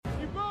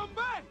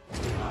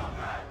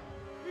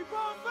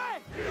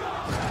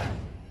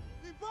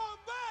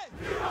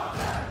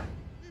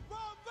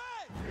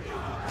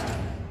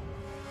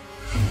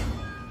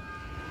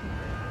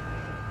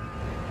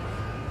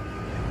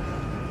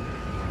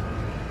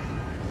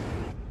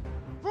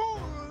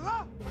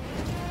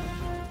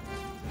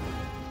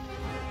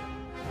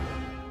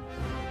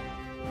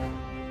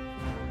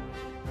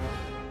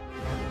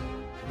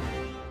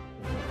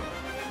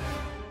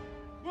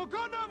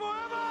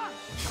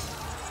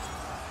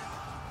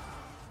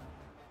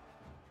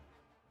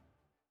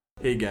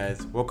Hey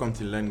guys, welcome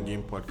to Learn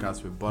Game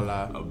Podcast with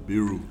Bola.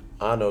 Abiru.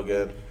 And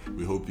again,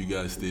 We hope you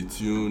guys stay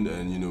tuned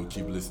and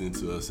keep listening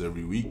to us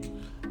every week.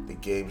 the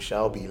game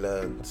shall be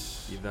learned.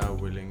 Either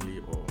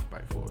willingly or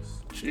by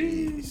force.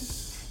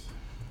 Jeez.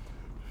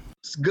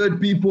 It's good,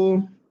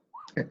 people.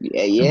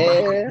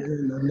 Yeah.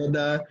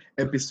 Another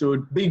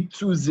episode, big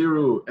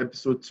 2-0,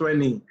 episode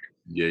 20.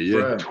 Yeah.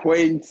 Bruh,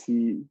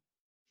 20.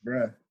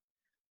 bruh.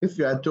 If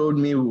you had told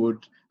me we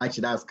would,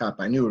 actually that's cap,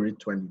 I knew we read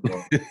 20,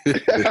 bro.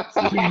 It's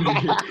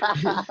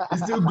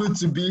still good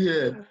to be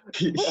here.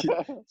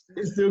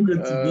 It's still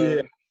good to be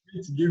here.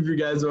 To give you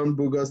guys one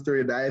bogus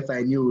story that if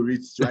I knew we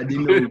reached, I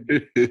didn't know.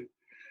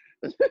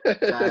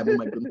 Oh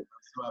my goodness,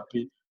 I'm so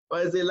happy.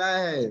 But it's a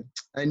lie.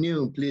 I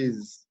knew,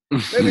 please.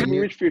 Maybe we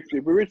reach 50.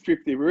 We reach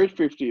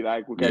 50.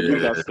 Like, we can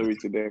give that story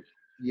to them.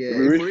 Yeah, If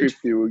we reach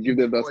 50, we'll give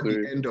them that before the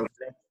story. end of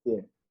next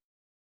year.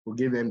 We'll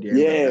give them the end.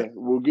 Yeah,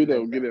 we'll give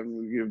them.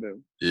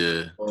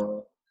 Yeah.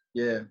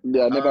 Yeah.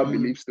 Yeah, I never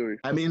believe story.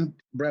 I mean,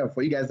 bro,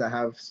 for you guys that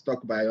have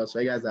stuck by us,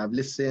 for you guys that have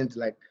listened,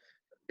 like,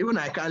 even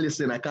I can't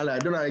listen. I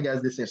don't know how you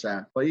guys listen,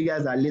 Sha. But you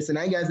guys that listen,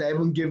 you guys that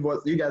even give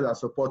us, you guys that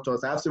support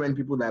us. I have so many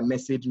people that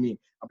message me.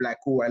 I'm like,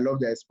 oh, I love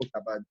that I spoke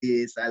about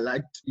this. I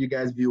liked you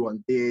guys' view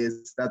on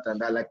this, that,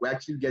 and that. Like, we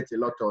actually get a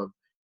lot of,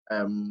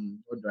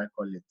 what do I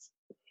call it?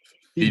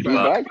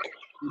 Feedback?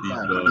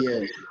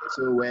 Yeah.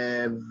 So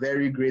we're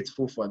very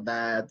grateful for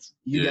that.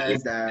 You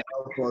guys that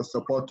help us,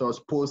 support us,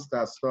 post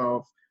our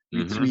stuff,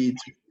 retweet,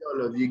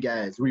 all of you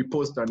guys,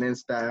 repost on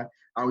Insta.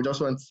 And we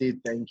just want to say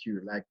thank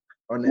you. Like,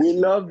 honestly. We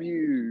love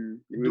you.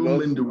 It don't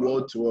mean the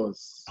world to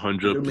us.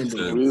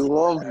 100%. We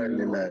love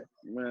Really, you. like,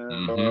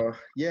 Man.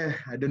 yeah,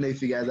 I don't know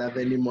if you guys have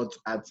any more to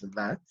add to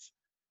that.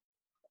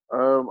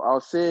 I'll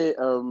say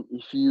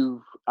if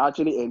you've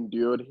actually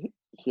endured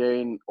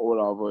hearing all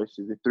our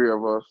voices, the three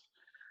of us,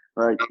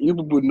 like, you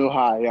people know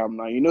how I am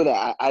now. You know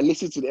that I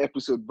listen to the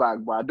episode back,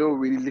 but I don't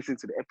really listen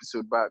to the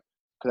episode back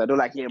because I don't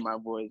like hearing my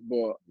voice.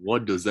 But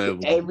What does that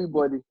mean?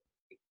 everybody,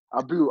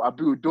 Abu,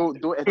 don't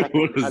enter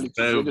What does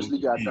technicality. that Let's just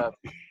leave it at that.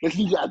 Let's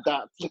leave it at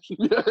that.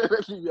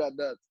 Let's leave it at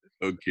that.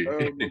 Okay.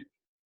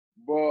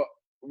 But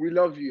we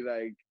love you.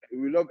 Like,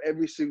 we love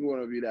every single one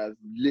of you that's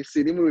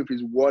listening, even if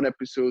it's one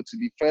episode. To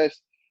be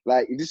first,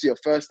 like, if this is your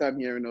first time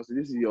hearing us, if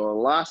this is your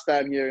last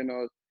time hearing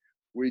us,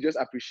 we just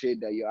appreciate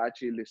that you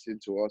actually listen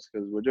to us,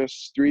 because we're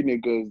just three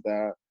niggas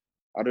that,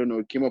 I don't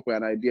know, came up with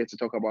an idea to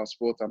talk about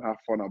sports and have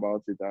fun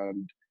about it.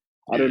 And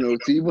I don't know,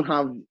 to even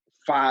have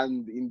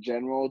fans in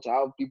general, to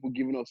have people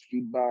giving us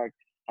feedback,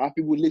 have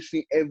people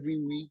listening every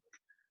week,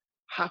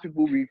 have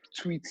people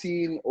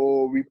retweeting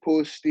or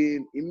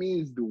reposting, it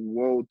means the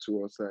world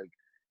to us. Like,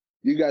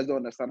 you guys don't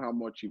understand how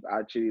much you've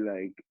actually,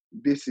 like,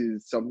 this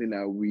is something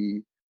that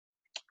we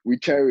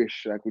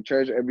cherish. Like, we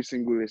cherish every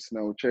single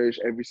listener, we cherish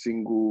every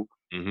single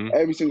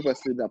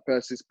person that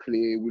presses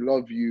play. We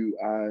love you,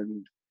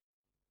 and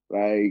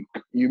like,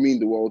 you mean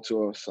the world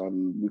to us,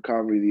 and we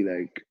can't really,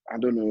 like, I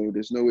don't know,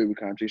 there's no way we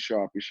can actually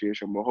show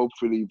appreciation, but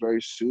hopefully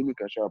very soon we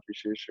can show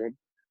appreciation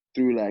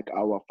through, like,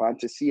 our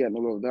fantasy and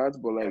all of that.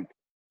 But, like,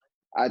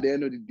 at the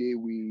end of the day,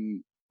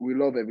 we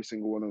love every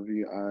single one of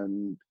you,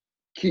 and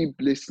keep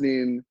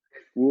listening.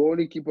 We'll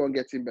only keep on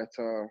getting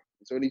better.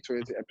 It's only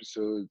 20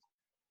 episodes.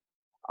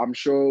 I'm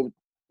sure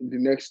the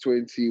next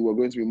 20, we're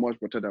going to be much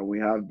better than we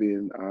have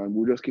been, and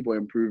we'll just keep on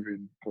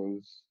improving,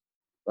 because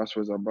that's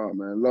what it's about,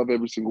 man. Love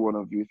every single one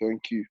of you.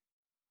 Thank you.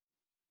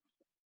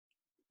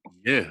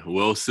 Yeah,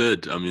 well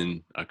said. I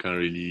mean,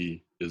 there's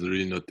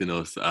really nothing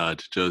else to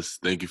add.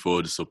 Just thank you for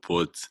all the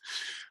support,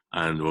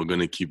 and we're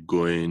going to keep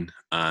going,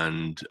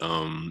 and,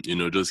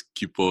 just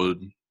keep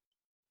on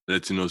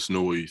letting us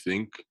know what you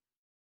think,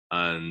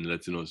 and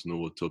letting us know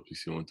what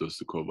topics you want us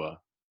to cover.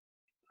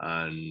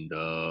 And,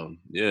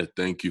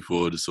 thank you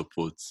for all the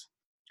support.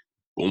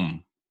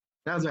 Boom.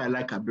 That's why I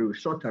like Abiru,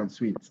 short and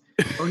sweet.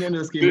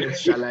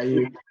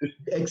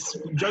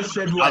 Just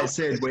said what I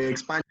said, but he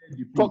expanded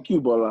the point. Fuck you,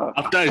 Bola.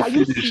 After I Can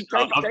you finished, see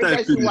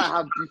why I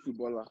have beef with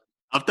Bola?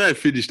 After I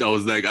finished, I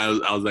was like,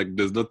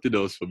 there's nothing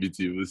else for me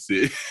to even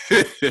say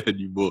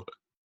anymore.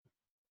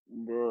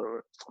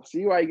 Bro,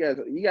 see why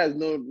you guys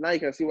know, now you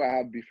can see why I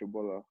have beef with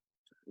Bola.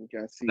 You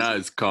can see. Now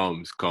it's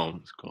calm.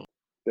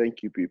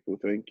 Thank you, people.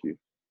 Thank you.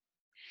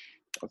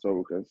 That's all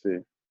we can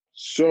say.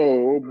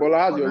 So, Bola,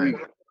 how's your week?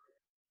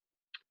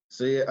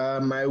 So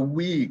my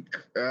week,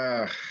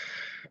 I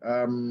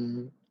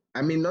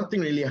mean,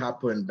 nothing really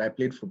happened. I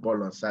played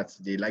football on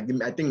Saturday. Like,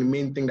 I think the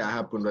main thing that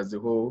happened was the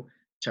whole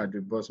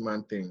Chadwick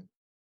Boseman thing.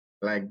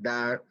 Like,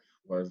 that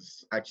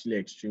was actually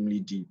extremely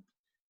deep,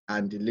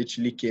 and it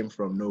literally came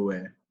from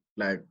nowhere.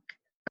 Like,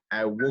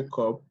 I woke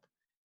up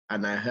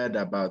and I heard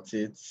about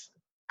it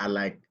at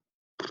like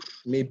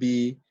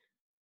maybe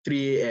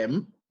 3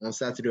 a.m. on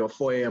Saturday or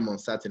 4 a.m. on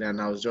Saturday,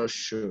 and I was just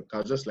shook. I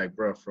was just like,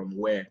 bro, from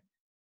where?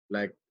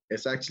 Like,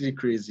 it's actually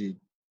crazy.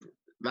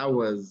 That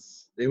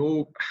was the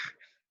whole,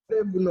 I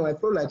don't even know. I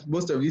feel like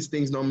most of these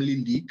things normally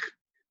leak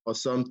or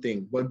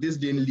something, but this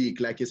didn't leak.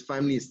 Like, his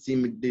family, his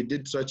team, they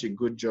did such a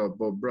good job.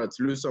 But bro, to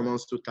lose someone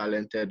so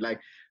talented,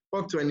 like,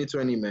 fuck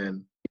 2020,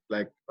 man.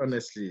 Like,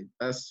 honestly,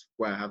 that's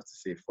what I have to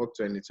say. Fuck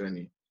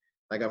 2020.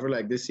 Like, I feel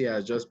like this year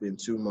has just been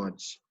too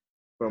much.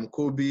 From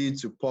Kobe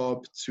to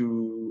Pop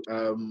to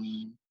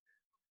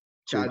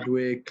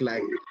Chadwick,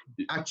 like,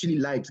 actually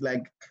liked,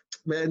 like,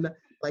 man,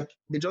 like,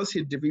 they just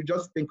hit, you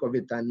just think of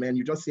it and, man,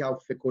 you just see how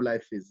fickle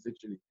life is,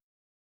 literally.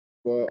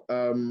 But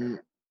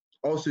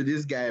also,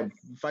 this guy,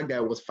 the fact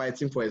that he was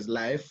fighting for his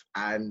life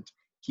and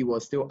he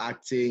was still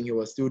acting, he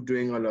was still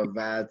doing all of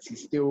that, he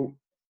still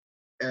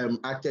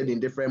acted in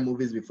different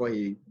movies before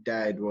he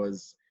died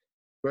was,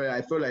 bro,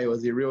 I feel like he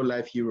was a real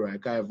life hero. I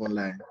can't even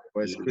lie.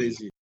 But it's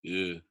crazy,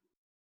 Yeah.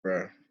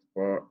 bro.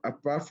 But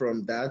apart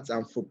from that,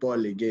 and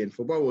football again.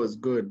 Football was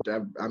good.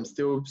 I'm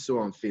still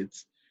so unfit.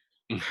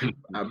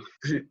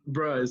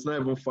 Bro, it's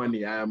not even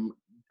funny. I'm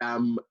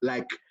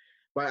like,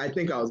 but I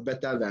think I was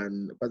better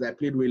than, because I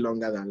played way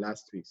longer than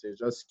last week. So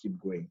just keep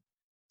going.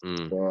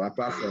 But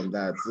apart from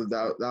that, so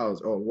that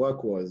was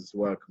work was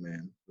work,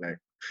 man. Like,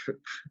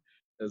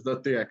 there's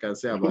nothing I can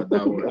say about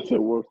that one. I said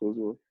work as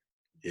well.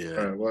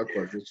 Yeah. Work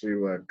was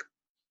literally work.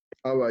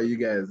 How about you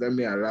guys? Let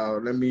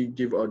me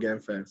give Organ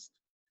first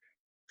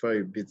before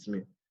he beats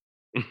me.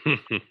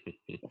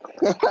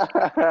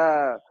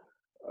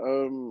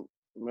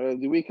 Well,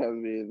 the week has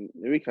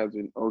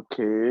been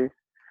okay.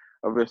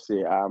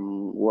 Obviously,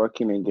 I'm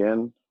working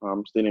again.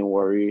 I'm still in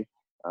worry.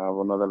 I have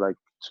another like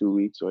 2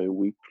 weeks or a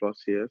week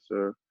plus here.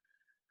 So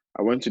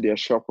I went to their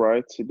shop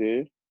right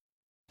today,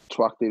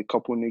 twacked a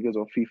couple niggas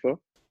on FIFA,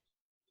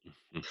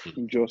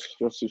 just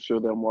to show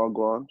them what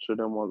going, show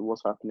them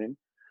what's happening.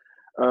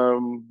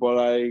 But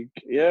like,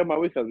 yeah, my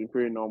week has been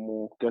pretty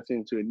normal. Getting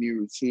into a new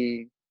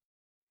routine.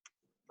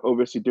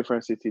 Obviously,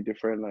 different city,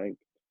 different like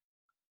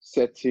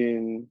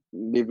setting,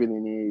 living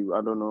in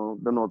I don't know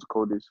what to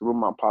call this,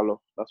 room and parlor.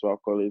 That's what I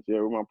call it. Yeah,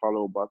 room and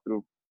parlor,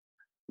 bathroom.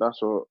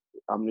 That's what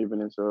I'm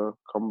living in. So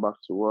come back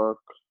to work.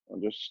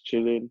 I'm just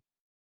chilling.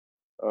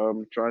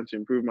 Trying to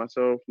improve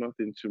myself.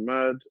 Nothing too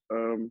mad.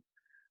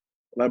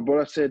 Like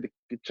Bola said,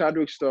 the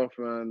Chadwick stuff,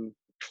 man.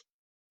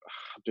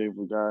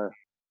 David guy,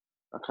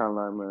 I can't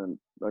lie, man.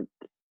 Like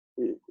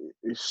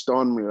it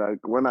stunned me. Like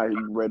when I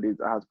read it,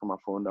 I had to put my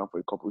phone down for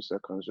a couple of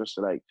seconds just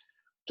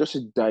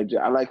to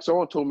digest. I like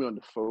someone told me on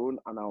the phone,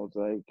 and I was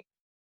like,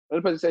 when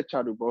the person said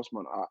Chadwick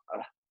Boseman,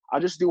 I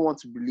just didn't want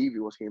to believe it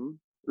was him.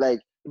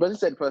 Like the person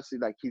said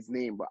personally like his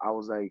name, but I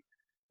was like,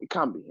 it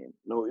can't be him.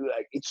 No,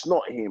 like it's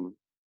not him.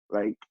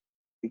 Like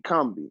it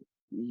can't be.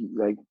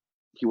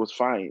 He was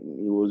fine.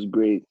 He was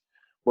great.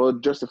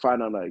 But just to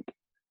find out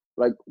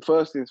like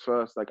first things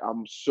first, like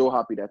I'm so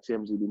happy that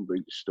TMZ didn't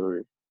break the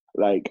story.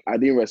 Like I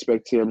didn't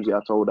respect TMZ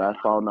at all that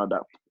I found out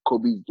that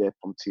Kobe's dead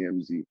from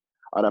TMZ.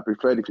 I'd have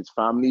preferred if his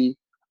family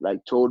like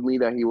told me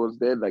that he was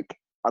dead. Like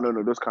I don't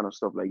know, those kind of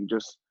stuff. Like you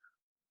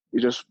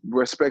just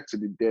respect to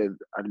the dead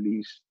at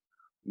least.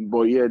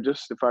 But yeah,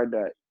 just the fact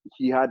that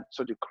he had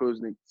such a close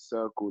knit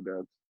circle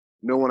that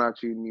no one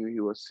actually knew he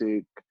was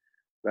sick.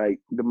 Like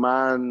the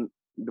man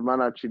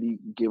actually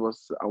gave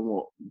us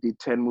did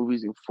 10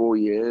 movies in 4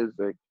 years.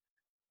 Like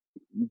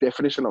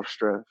definition of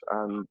strength,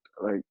 and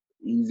like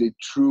he's a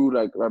true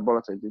like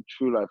Bola said, a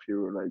true life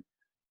hero. Like,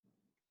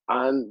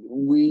 and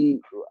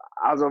we,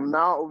 as of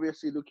now,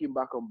 obviously looking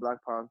back on Black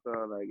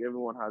Panther, like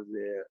everyone has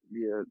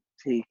their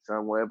takes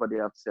and whatever they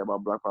have to say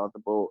about Black Panther.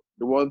 But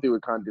the one thing we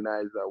can't deny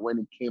is that when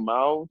it came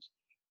out,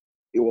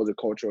 it was a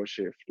cultural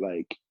shift.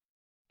 Like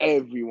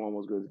everyone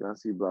was going to go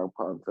see Black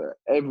Panther.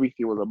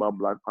 Everything was about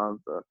Black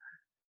Panther.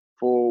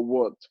 For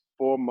what,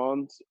 4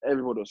 months,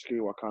 everybody was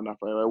screaming Wakanda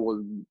Forever. It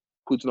was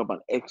putting up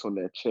an X on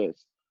their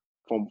chest.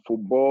 From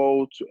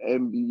football to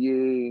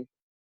NBA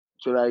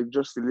to like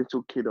just a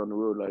little kid on the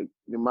road. Like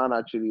the man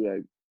actually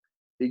like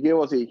he gave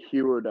us a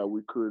hero that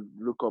we could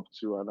look up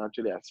to and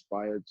actually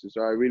aspire to.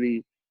 So I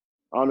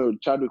don't know,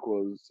 Chadwick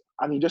was,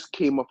 and he just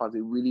came off as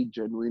a really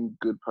genuine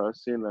good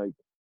person. Like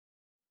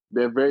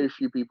there are very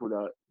few people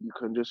that you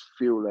can just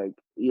feel like,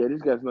 yeah,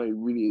 this guy's not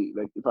really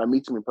like, if I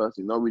meet him in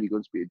person, he's not really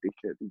going to be a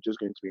dickhead. He's just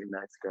going to be a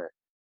nice guy.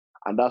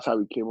 And that's how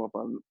he came up.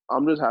 And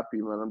I'm just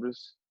happy, man. I'm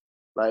just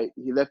like,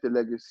 he left a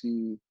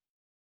legacy.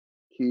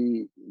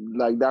 He,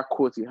 like that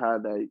quote he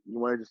had, that he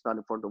wanted to stand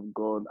in front of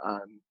God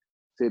and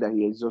say that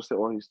he exhausted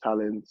all his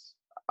talents.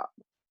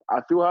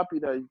 I feel happy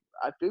that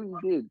I feel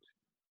he did.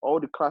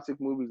 All the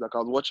classic movies, like I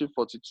was watching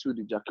 42,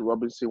 the Jackie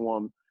Robinson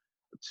one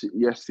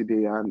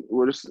yesterday, and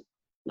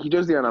he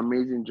just did an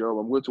amazing job.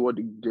 I'm going to watch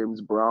the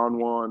James Brown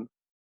one.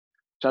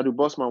 Chadwick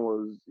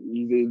Boseman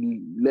he's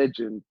a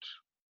legend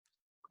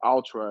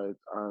outright,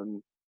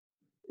 and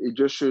it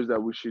just shows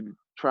that we should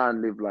try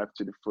and live life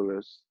to the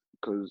fullest,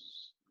 because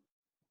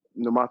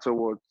no matter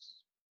what,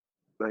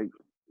 like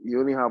you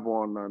only have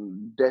one,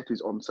 and death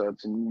is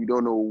uncertain. You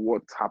don't know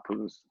what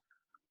happens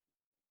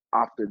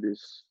after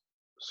this.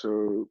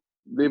 So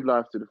live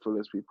life to the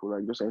fullest, people.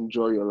 Like just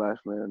enjoy your life,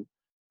 man.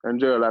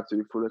 Enjoy your life to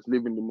the fullest.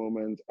 Live in the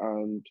moment,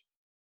 and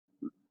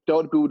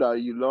tell the people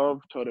that you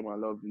love, tell them I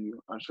love you,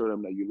 and show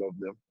them that you love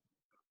them.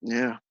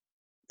 Yeah,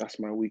 that's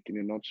my week in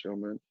a nutshell,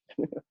 man.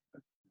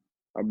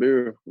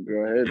 Abiru, go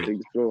ahead, take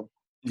the floor.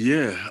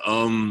 Yeah.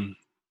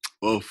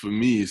 Well, for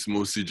me, it's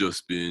mostly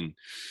just been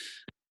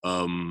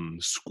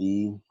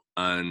school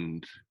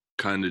and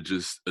kind of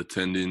just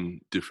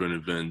attending different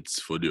events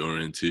for the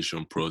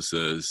orientation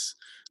process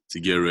to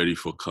get ready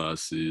for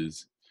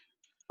classes,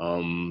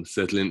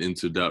 settling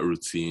into that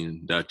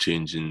routine, that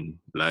change in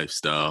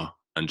lifestyle,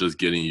 and just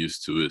getting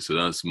used to it. So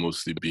that's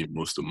mostly been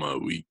most of my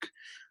week.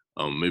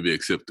 Maybe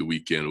except the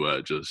weekend where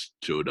I just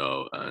chilled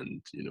out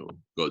and,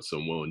 got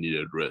some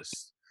well-needed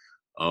rest.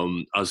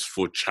 As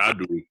for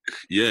Chadwick,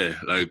 yeah,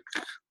 like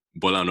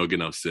Bola and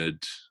Ogden have said,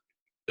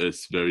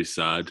 it's very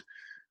sad.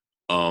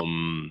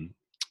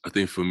 I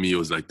think for me, it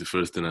was like the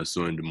first thing I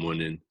saw in the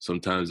morning.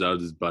 Sometimes I have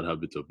this bad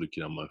habit of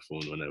looking at my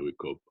phone when I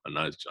wake up, and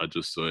I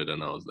just saw it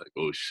and I was like,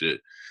 oh shit.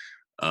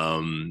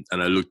 And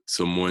I looked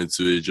some more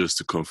into it just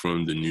to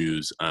confirm the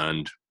news.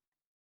 And,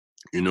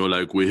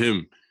 like with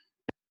him,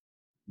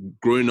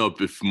 growing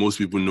up, if most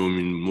people know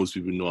me, most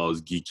people know I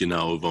was geeking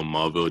out over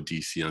Marvel,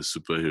 DC, and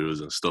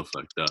superheroes and stuff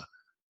like that.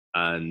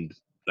 And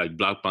like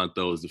Black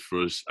Panther was the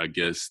first, I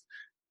guess,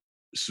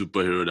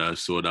 superhero that I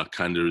saw that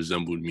kind of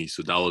resembled me.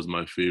 So that was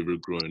my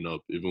favorite growing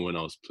up, even when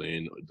I was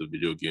playing the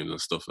video games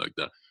and stuff like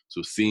that.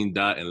 So seeing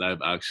that in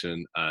live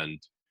action and,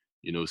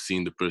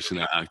 seeing the person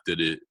that acted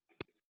it,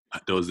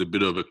 there was a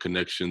bit of a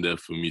connection there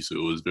for me. So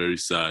it was very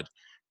sad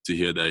to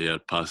hear that he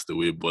had passed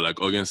away. But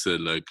like Ogan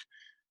said, like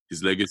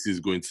his legacy is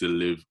going to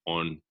live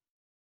on.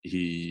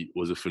 He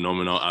was a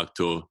phenomenal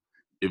actor.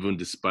 Even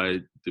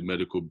despite the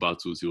medical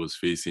battles he was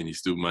facing, he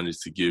still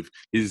managed to give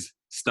his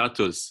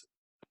status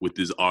with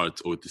his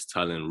art or with his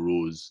talent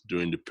rose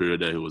during the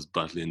period that he was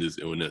battling this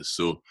illness.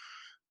 So,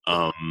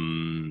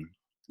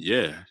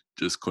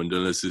 just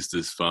condolences to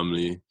his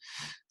family.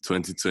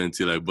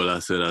 2020, like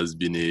Bola said, has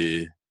been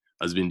the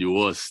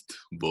worst,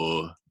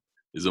 but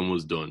it's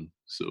almost done.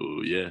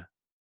 So, yeah.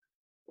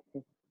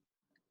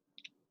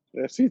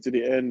 Let's see to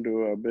the end,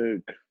 though, I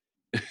beg.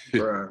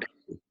 Bruh.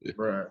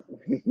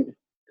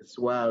 It's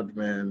wild,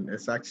 man.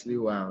 It's actually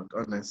wild,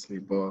 honestly.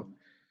 But,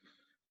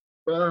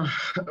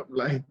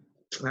 like,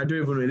 I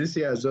don't even know. This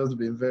year has just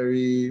been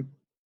very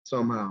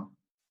somehow.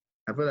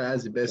 I feel like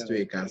that's the best way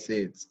you can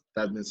say it.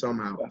 That's been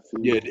somehow.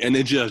 Yeah, the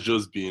energy has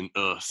just been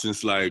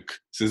since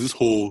this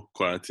whole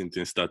quarantine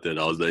thing started.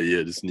 I was like,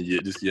 yeah, this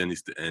year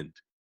needs to end.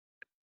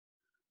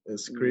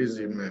 It's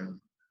crazy, man.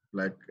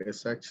 Like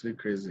it's actually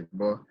crazy.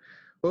 But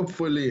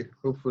hopefully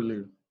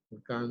we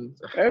can.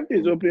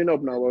 Everything's opening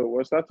up now.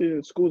 We're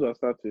starting. Schools are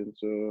starting.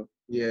 So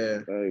yeah.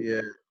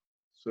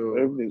 So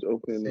everything's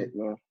opening up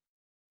now.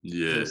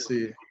 Yeah. We'll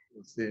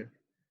see.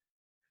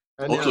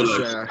 Also,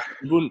 like,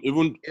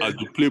 even as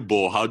you play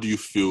ball, how do you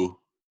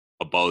feel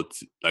about,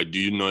 like, do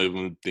you not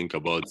even think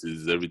about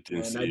is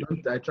everything safe?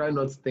 I try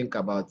not to think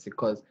about it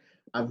because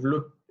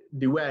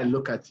the way I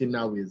look at it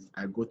now is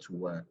I go to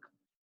work.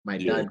 My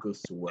dad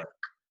goes to work.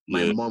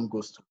 My mom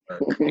goes to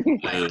work.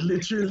 Like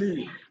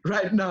literally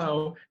right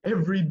now,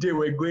 every day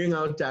we're going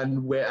out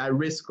and we're at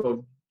risk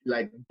of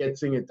like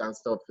getting it and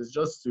stuff. It's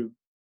just to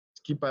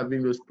keep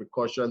having those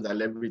precautions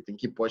and everything.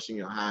 Keep washing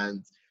your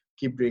hands.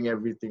 Keep doing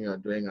everything you're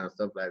doing and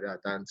stuff like that,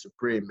 and to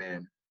pray,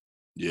 man.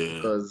 Yeah.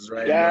 Because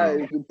now,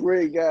 to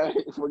pray, guys,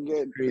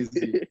 forget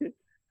crazy.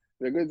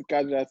 They're going to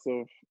catch that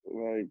stuff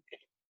like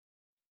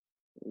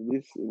in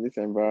this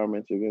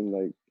environment. You're going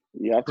like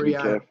you have to be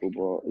careful,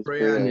 but it's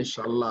prayer and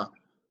inshallah.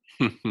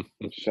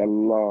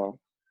 Inshallah.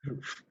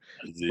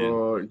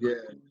 So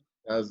yeah,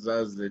 that's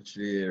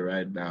literally it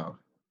right now.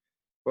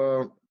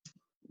 Well,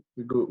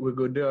 we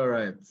go do all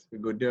right.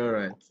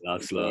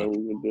 That's love.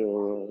 We go do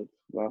all right.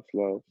 Last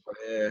love.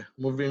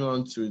 Moving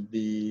on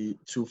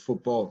to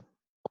football.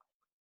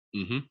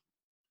 Mm-hmm.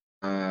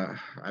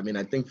 I mean,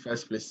 I think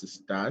first place to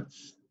start.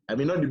 I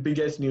mean, not the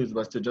biggest news,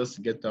 but to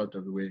just get out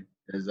of the way.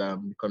 There's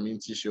the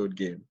Community Shield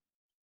game.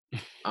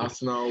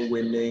 Arsenal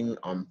winning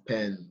on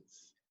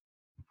pens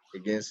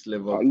against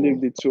Liverpool. I'll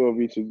leave the two of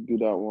you to do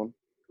that one.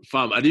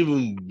 Fam,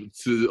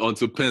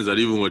 onto pens. I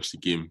didn't even watch the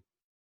game.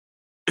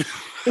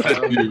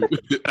 I mean,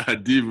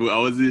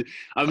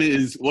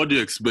 what do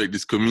you expect?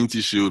 This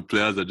Community Shield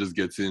players are just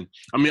getting.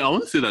 I mean, I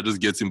won't say they're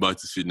just getting back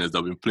to fitness.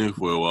 They've been playing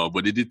for a while,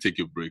 but they did take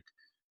a break,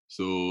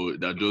 so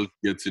they're just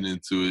getting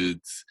into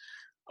it.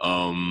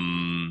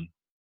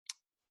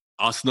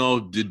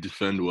 Arsenal did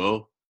defend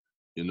well,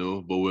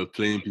 but we're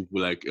playing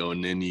people like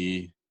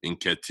Elneny,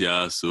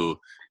 Nketiah, so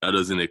that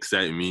doesn't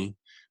excite me.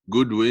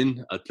 Good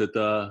win.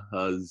 Arteta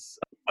has.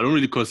 I don't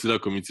really consider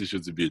Community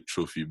Shield to be a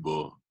trophy,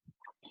 but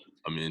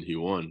I mean, he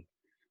won.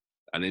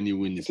 And any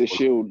win is a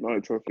shield, not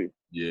a trophy.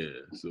 Yeah,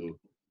 so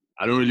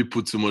I don't really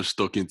put too much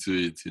stock into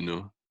it,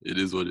 It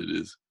is what it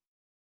is.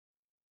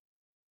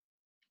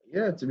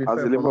 Yeah, to be fair.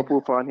 As a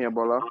Liverpool fan here,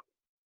 Bola?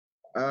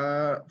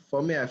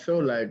 For me, I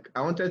feel like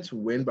I wanted to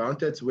win, but I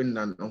wanted to win in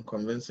an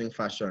unconvincing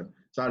fashion.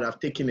 So I'd have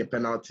taken a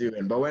penalty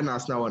win. But when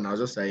Arsenal won, I was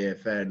just like, yeah,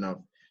 fair enough.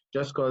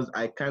 Just because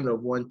I kind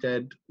of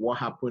wanted what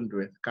happened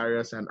with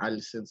Karius and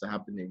Alisson to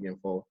happen again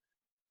for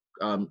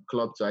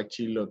Klopp to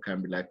actually look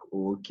and be like,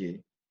 oh,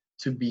 okay.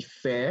 To be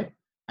fair,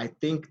 I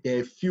think there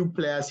are a few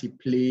players he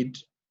played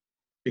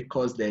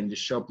because they're in the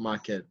shop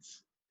market.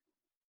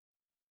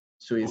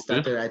 So he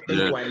started. I think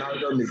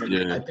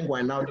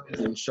Wijnaldum is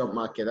in shop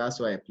market. That's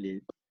why I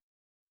played.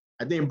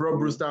 I think he brought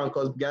Brewster on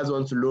because guys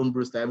want to loan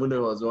Brewster, even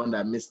though he was the one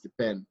that missed the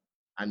pen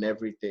and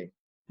everything.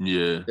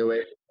 Yeah. There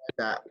were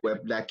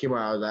that came out,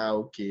 I was like,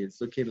 okay,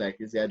 it's okay. Like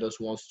this guy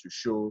just wants to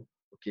show,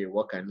 okay,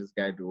 what can this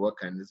guy do? What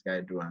can this guy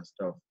do and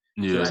stuff.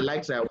 So Yeah. I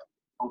like that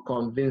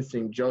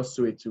convincing just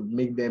so to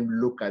make them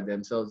look at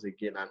themselves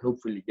again and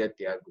hopefully get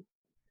Thiago.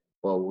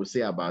 But we'll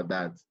see about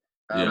that.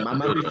 Yeah. I'm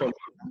happy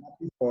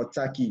for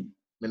Taki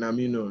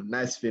Minamino.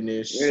 Nice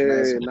finish. Yeah,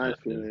 Nice nice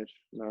finish.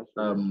 Nice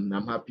finish.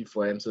 I'm happy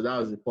for him. So that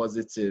was a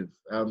positive.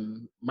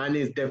 Mane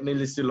is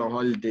definitely still on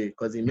holiday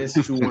because he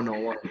missed 2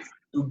 one-on-ones,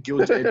 2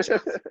 guilt-edged.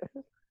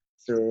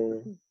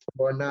 So,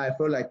 but now I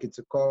feel like it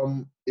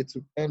will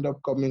end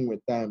up coming with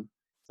time.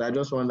 So I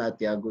just want that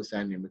Thiago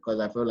signing because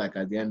I feel like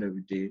at the end of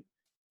the day,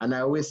 and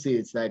I always say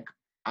it's like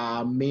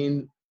our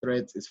main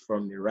threat is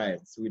from the right.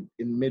 So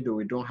in middle,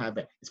 we don't have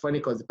it. It's funny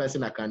because the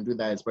person that can do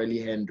that is probably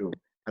Hendo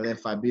and then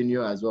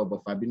Fabinho as well,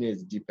 but Fabinho is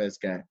the deepest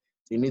guy.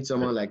 So you need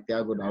someone like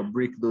Thiago that will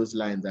break those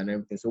lines and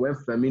everything. So when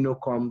Firmino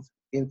comes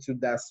into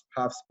that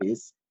half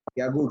space,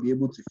 Thiago will be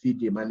able to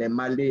feed him, and then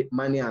Mane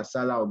and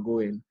Salah will go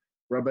in.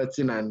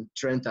 Robertson and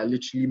Trent are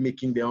literally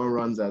making their own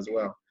runs as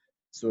well.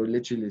 So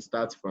literally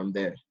start from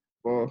there.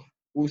 Well,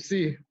 we'll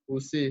see.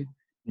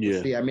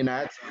 Yeah. See, I mean, I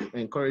had some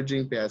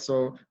encouraging players.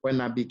 So when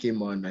Naby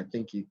came on, I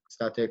think he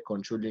started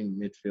controlling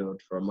midfield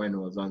from when it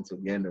was on to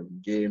the end of the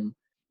game.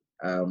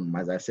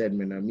 As I said,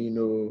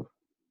 Minamino.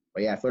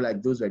 But yeah, I feel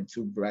like those were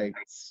 2 bright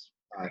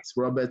spots.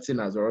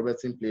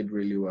 Robertson played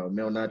really well.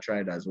 Milner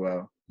tried as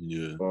well.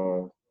 Yeah.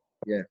 But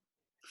yeah.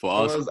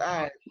 For us,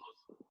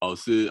 I'll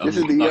say. This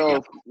is the year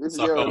of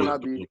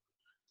Naby.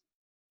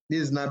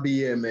 This is Naby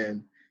year,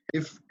 man.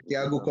 If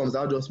Thiago comes,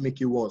 I'll just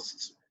make it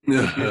worse.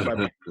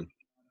 Yeah.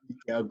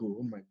 Thiago,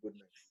 oh my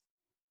goodness.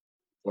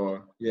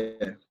 But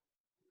yeah.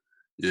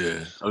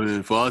 Yeah. I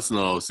mean, for us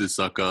now, I'll say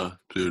Saka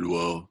played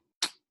well.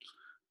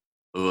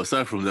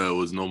 Aside from that, it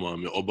was normal. I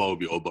mean, Oba will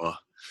be Oba.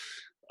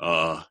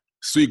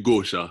 Sweet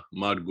goal,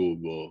 mad goal,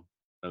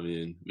 but I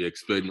mean, we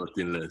expect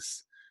nothing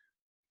less.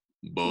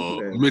 But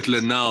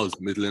Maitland-Niles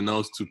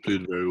too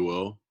played very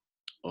well.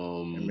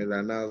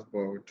 Maitland-Niles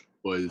board.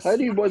 How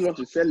do you boys want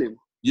to sell him?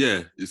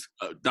 Yeah, it's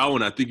that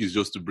one. I think is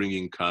just to bring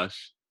in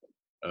cash,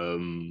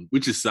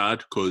 which is sad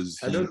because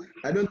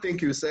I don't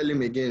think you sell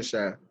him again,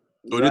 Sha.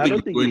 I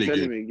don't think you sell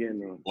him again.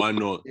 No. Why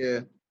not?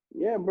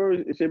 Yeah, bro.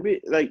 It's a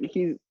bit like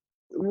you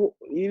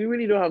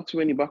really don't have too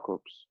many backups.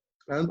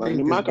 I don't like, think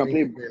the man can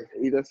play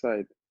either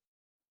side.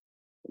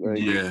 Like,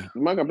 yeah,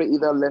 the man can play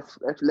either left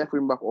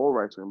wing back or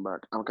right wing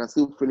back, and can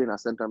still fill in a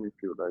center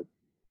midfield. Like,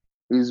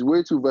 he's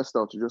way too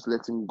versatile to just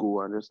let him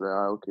go and just like,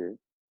 okay.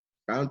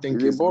 I don't think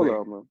he's a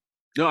baller, man.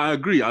 No, I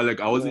agree.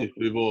 I wasn't in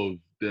favor of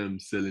them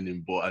selling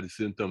him, but at the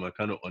same time, I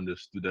kind of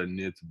understood that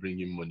need to bring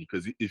him money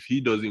because if he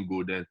doesn't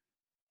go, then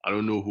I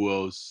don't know who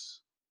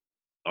else,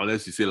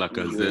 unless you say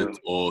Lacazette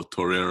or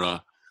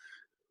Torreira,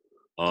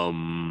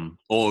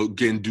 or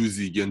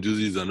Guendouzi.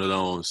 Guendouzi is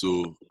another one.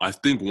 So I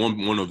think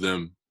one of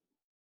them,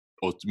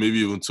 or maybe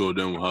even 2 of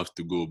them, will have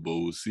to go. But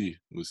we'll see.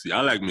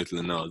 I like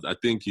Maitland-Niles. I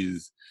think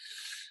he's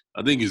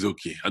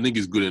okay. I think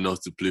he's good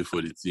enough to play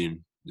for the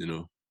team. You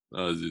know,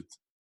 that was it.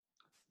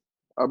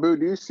 Abu,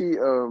 do you see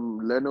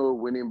Leno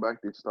winning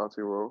back the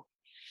starting role?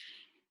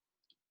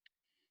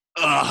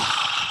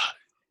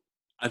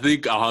 I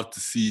think I'll have to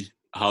see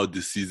how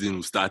the season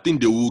will start. I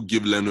think they will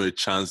give Leno a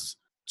chance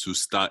to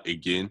start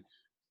again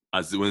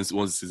once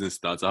the season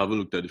starts. I haven't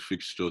looked at the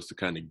fixtures to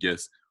kind of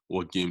guess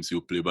what games he'll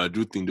play, but I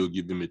do think they'll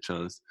give him a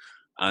chance.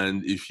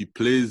 And if he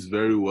plays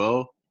very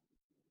well,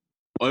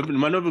 or it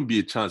might not even be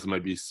a chance, it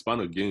might be a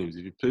span of games.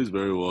 If he plays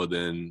very well,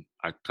 then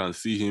I can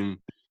see him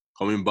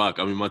coming back.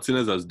 I mean,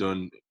 Martinez has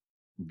done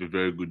a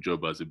very good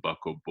job as a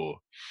backup, but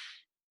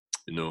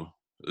you know,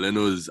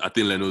 I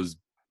think Leno's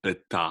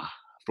better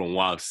from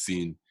what I've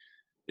seen.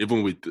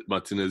 Even with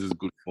Martinez's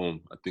good form,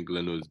 I think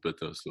Leno is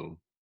better. So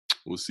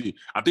we'll see.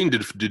 I think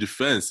the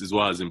defense is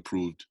what has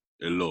improved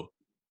a lot,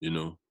 you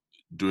know,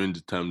 during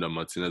the time that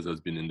Martinez has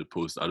been in the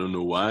post. I don't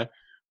know why,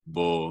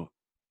 but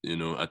you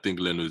know, I think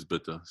Leno is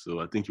better. So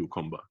I think he'll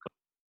come back.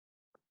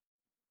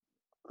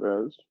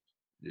 Yes.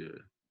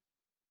 Yeah.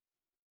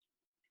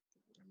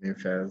 I mean,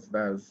 first,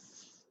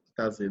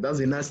 that's it. That's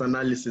a nice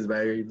analysis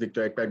by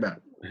Victor Ekpegba.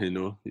 You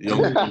know,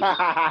 young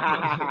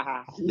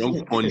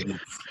pundit.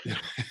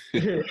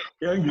 Young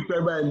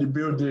Ekpegba in the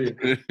building.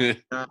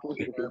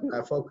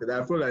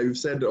 I feel like you've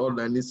said all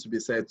that needs to be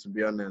said, to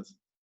be honest.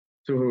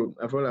 So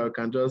I feel like we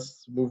can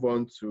just move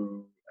on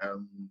to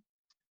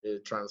the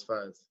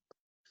transfers.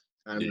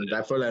 And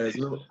I feel like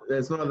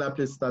there's no other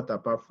place to start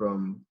apart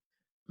from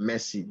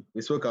Messi.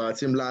 We spoke our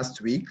team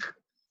last week.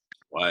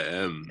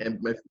 YM.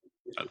 And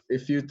a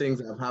few things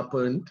have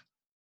happened.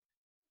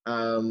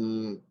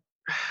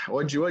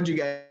 What do you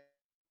guys?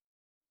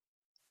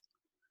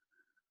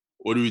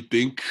 What do we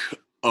think?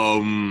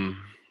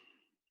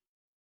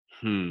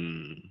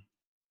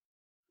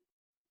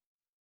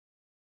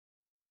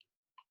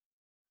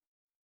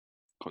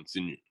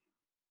 Continue.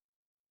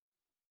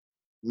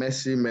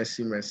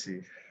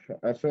 Messi.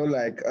 I feel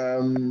like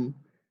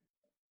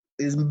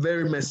It's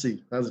very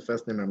messy. That's the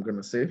first thing I'm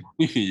gonna say.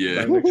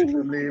 Yeah.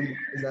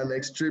 It's an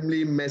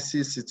extremely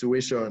messy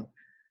situation.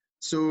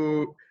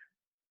 So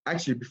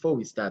actually, before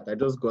we start, I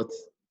just got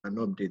an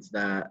update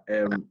that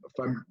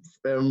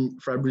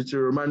Fabrizio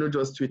Romano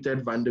just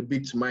tweeted Van de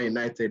Beek to Man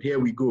United. Here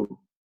we go.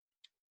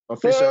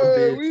 Official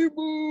bid.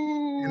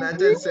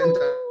 United sent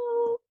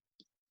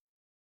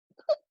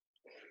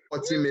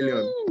 40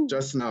 million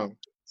just now.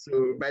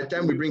 So by the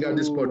time we bring out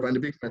this pod, Van de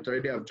Beek might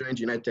already have joined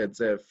United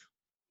itself.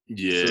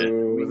 Yeah.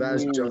 So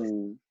that's it.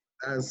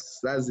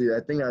 I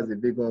think that's a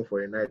big one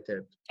for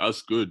United.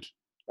 That's good.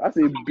 That's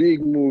a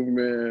big move,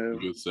 man.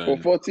 Good sign. For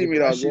 40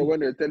 million as well, when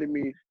they're telling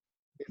me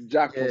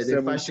Jack for Yeah, they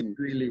 70. fashion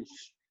Grealish.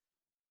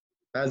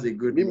 That's a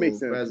good It move. makes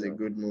sense, That's a man.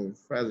 good move.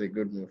 That's a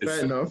good move. It's-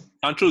 Fair enough.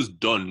 Sancho's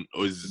done,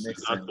 or is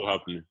Makes that sense. still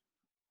happening?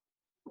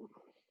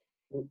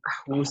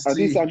 We'll I think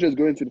see. Sancho is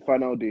going to the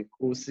final day.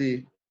 We'll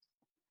see.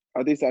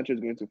 I think Sancho is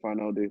going to the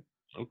final day.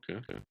 Okay.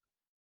 And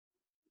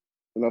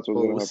that's what's Oh,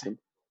 going we'll to see. happen.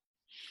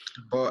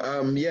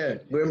 But yeah,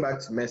 going back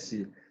to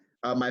Messi,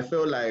 I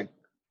feel like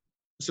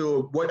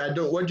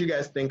what do you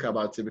guys think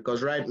about it?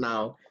 Because right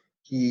now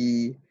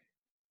the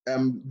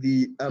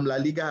La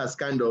Liga has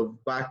kind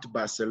of backed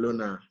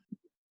Barcelona.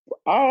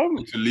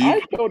 To leave? I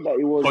thought that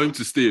it was For him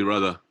to stay,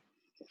 rather.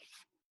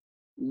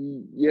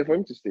 yeah, for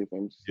him to stay.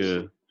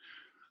 Yeah.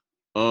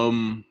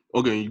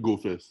 Okay, you go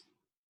first.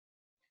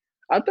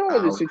 I thought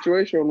it was a Ow.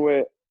 situation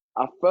where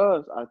at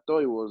first I thought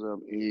it was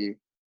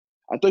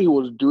I thought he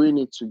was doing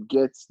it to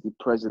get the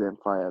president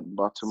fired,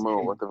 Bartomeu,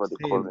 or whatever they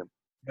call him.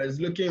 But it's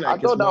looking I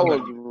like thought it's that more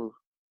was the move.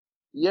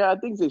 Yeah, I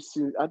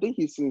think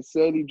he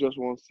sincerely just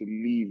wants to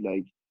leave.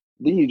 Like,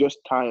 I think he's just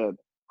tired,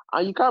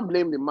 and you can't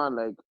blame the man.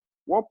 Like,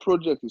 what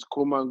project is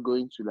Koeman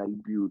going to like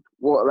build?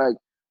 What like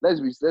let's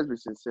be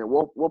sincere.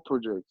 What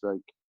project?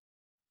 Like,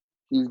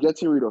 he's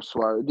getting rid of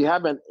Suarez. They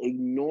have an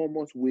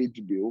enormous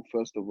wage bill.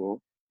 First of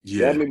all, they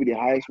have Yeah. maybe the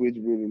highest wage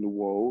bill in the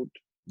world.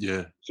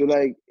 Yeah. So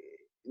like,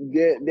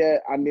 they're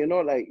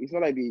not like, it's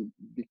not like the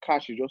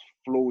cash is just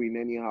flowing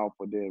anyhow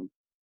for them.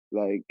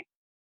 Like,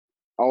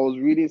 I was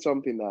reading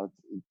something that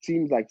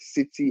teams like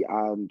City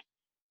and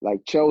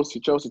like Chelsea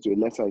to a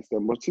lesser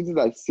extent, but teams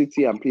like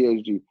City and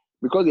PSG,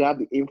 because they have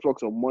the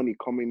influx of money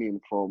coming in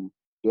from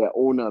their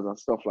owners and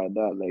stuff like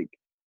that, like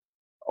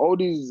all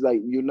these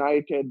like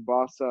United,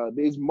 Barca,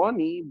 there's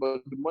money,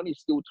 but the money is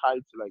still tied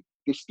to like,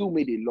 they still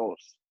made a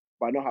loss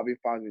by not having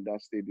fans in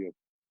that stadium.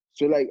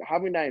 So like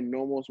having that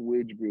enormous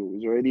wage bill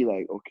is already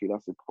like, okay,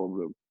 that's a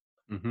problem.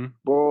 Mm-hmm.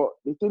 But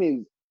the thing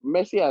is,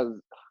 Messi has,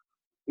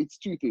 it's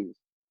two things.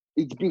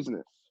 It's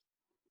business.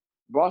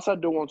 Barca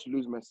don't want to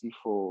lose Messi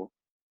for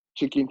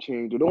chicken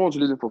change. They don't want to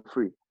lose him for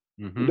free.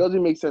 Mm-hmm. It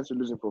doesn't make sense to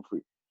lose him for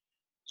free.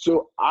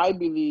 So I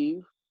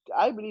believe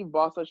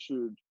Barca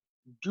should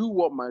do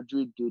what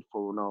Madrid did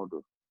for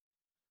Ronaldo.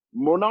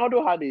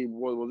 Ronaldo had a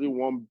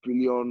 €1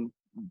 billion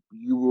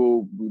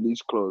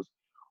release clause,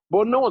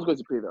 but no one's going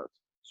to pay that.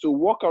 So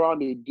walk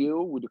around a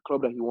deal with the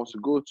club that he wants to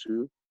go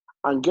to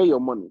and get your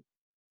money.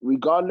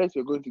 Regardless,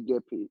 you're going to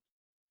get paid.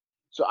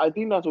 So I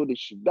think that's what they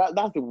should.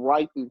 That's the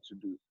right thing to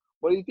do.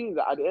 But the thing is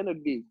that at the end of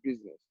the day, it's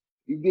business.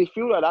 If they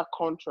feel that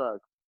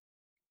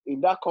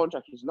in that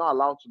contract, he's not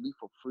allowed to leave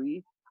for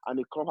free, and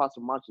the club has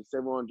to match the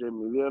 700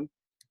 million,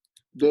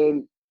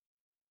 then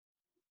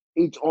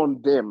it's on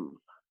them.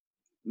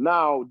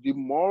 Now, the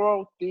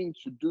moral thing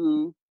to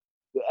do,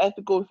 the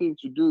ethical thing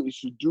to do, is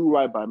to do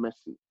right by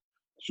Messi.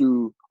 He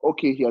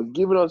has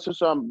given us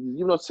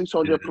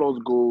 600 plus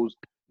goals.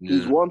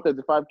 He's won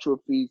 35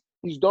 trophies.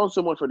 He's done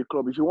so much for the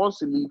club. If he wants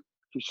to leave,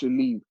 he should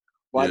leave.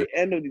 But at the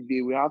end of the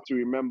day, we have to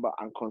remember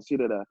and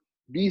consider that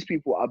these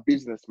people are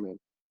businessmen.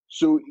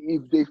 So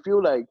if they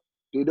feel like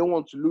they don't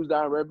want to lose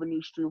that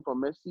revenue stream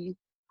from Messi,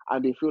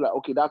 and they feel like,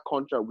 okay, that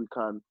contract we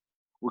can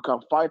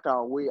fight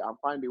our way and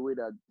find a way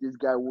that this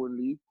guy won't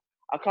leave,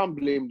 I can't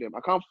blame them.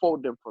 I can't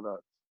fault them for that.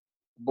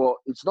 But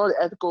it's not the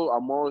ethical or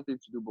moral thing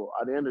to do. But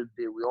at the end of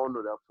the day, we all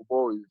know that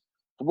football is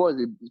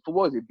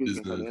a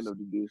business at the end of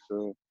the day.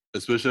 So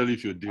especially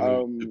if you're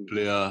dealing with a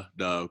player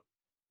that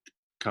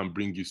can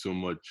bring you so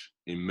much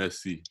in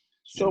Messi.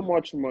 So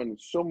much money, man.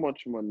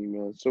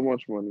 So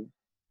much money.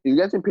 He's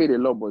getting paid a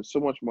lot, but so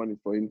much money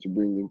for him to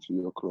bring into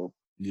your club.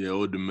 Yeah,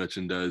 all the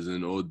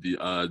merchandising, all the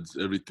ads,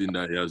 everything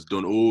that he has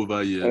done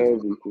over years.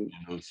 Everything.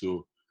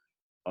 So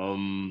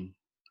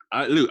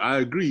I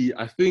agree.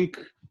 I think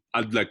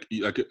like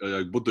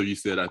both of you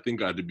said, I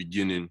think at the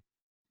beginning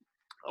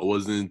I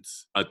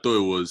thought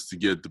it was to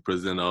get the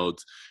president out.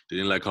 They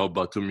didn't like how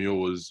Bartomeu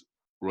was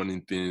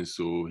running things,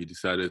 so he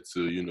decided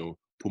to,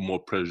 put more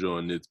pressure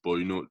on it. But,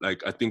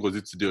 like I think was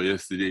it today or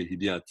yesterday, he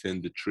didn't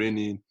attend the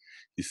training.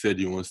 He said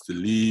he wants to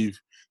leave.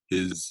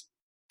 His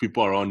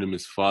people around him,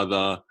 his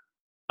father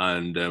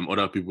and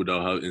other people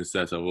that have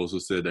insights have also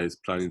said that he's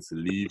planning to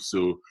leave.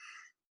 So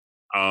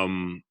I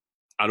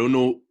don't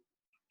know,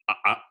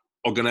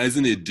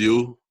 organizing a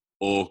deal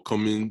or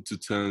coming to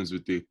terms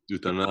with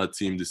another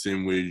team the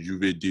same way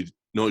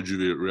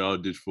Real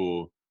did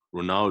for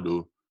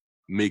Ronaldo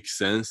makes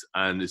sense.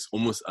 And it's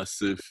almost as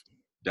if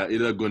they're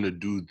either going to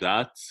do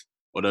that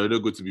or they're either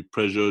going to be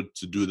pressured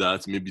to do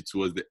that maybe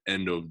towards the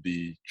end of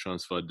the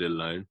transfer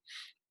deadline,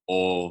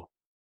 or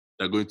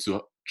they're going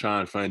to try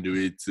and find a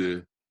way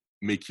to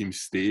make him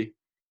stay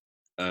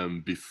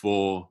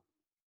before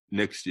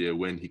next year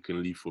when he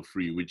can leave for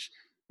free, which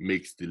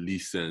makes the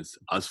least sense.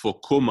 As for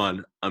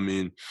Koeman, I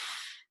mean,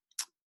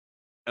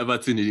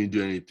 Everton didn't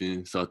do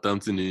anything.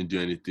 Southampton didn't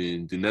do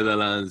anything. The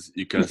Netherlands,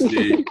 you can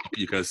say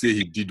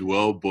he did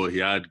well, but he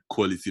had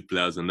quality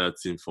players on that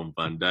team, from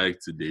Van Dijk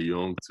to De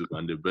Jong to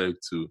Van der Berg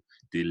to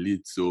De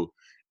Ligt. So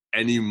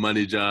any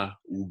manager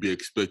will be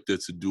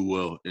expected to do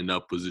well in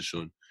that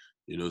position.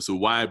 So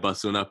why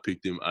Barcelona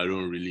picked him, I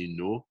don't really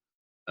know.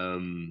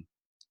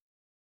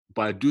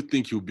 But I do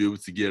think he'll be able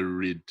to get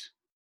rid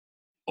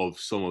of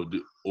some of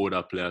the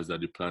older players that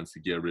they plan to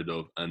get rid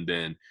of, and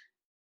then,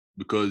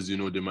 because they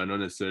might not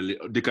necessarily,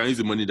 they can use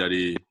the money that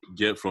they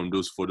get from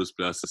those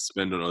players to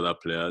spend on other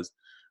players,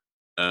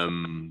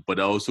 but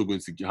they're also going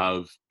to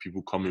have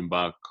people coming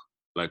back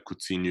like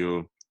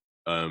Coutinho,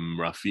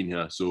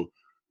 Rafinha. So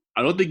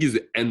I don't think it's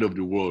the end of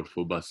the world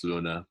for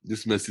Barcelona.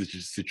 This Messi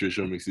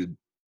situation makes it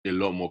a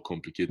lot more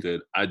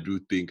complicated. I do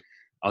think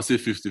I'll say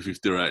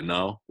 50-50 right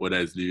now, whether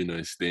it's leaving or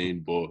it's staying,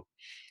 but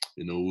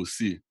we'll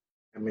see.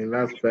 I mean,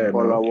 that's fair.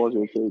 Bola, No? what's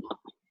your take?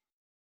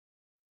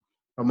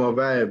 I'm on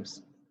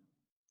vibes.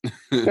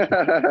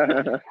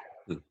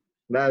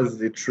 That's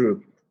the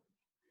truth.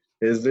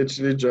 It's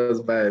literally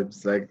just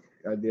vibes. Like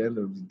at the end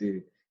of the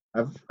day,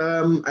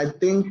 I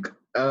think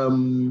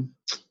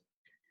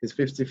it's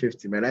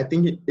 50-50, man. I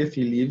think if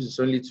he leaves, it's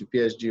only to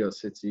PSG or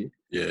City.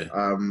 Yeah.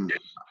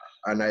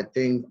 And I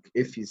think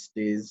if he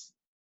stays,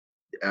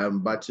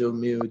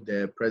 Bartomeu,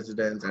 the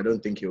president, I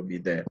don't think he'll be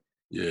there.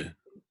 Yeah.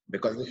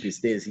 Because if he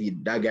stays,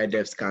 that guy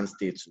Devs can't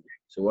stay too.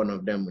 So one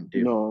of them would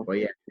do. No. But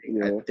I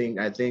think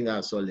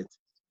that's all it is,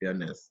 to be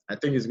honest. I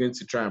think he's going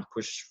to try and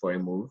push for a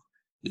move.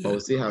 Yeah. But we'll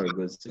see how it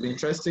goes. It'll be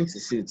interesting to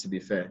see, to be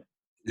fair.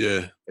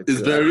 Yeah.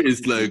 It's very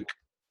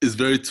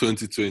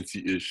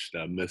 2020-ish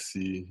that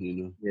Messi,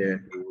 Yeah.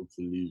 want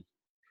to leave.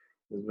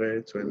 It's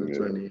very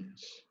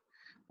 2020-ish.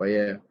 But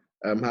yeah,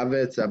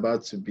 Havertz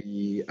about to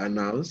be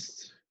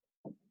announced.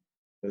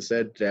 They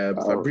said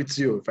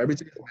Fabrizio is my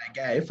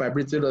guy. If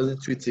Fabrizio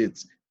doesn't tweet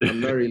it,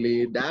 I'm not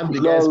really. I have the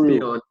guy's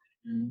pin on.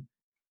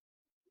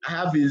 I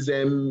have his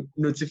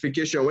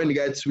notification when the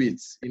guy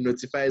tweets. He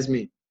notifies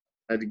me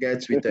that the guy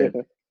tweeted.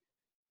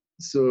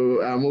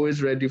 So I'm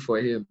always ready for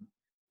him.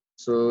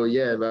 So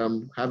yeah,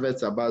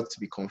 Havertz about to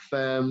be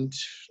confirmed.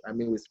 I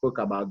mean, we spoke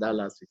about that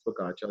last week. We spoke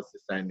about Chelsea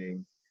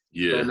signing.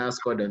 Yeah. Werner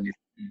scored on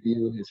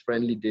his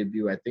friendly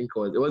debut. I think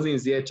it wasn't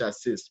his EH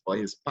assist, but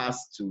his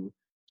pass to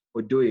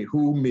Odoi,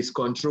 who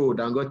miscontrolled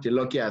and got a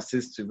lucky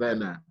assist to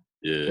Werner.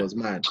 Yeah. It was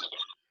mad.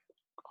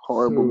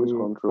 Horrible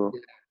miscontrol.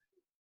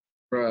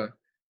 Bruh.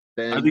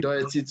 Then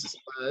Doherty to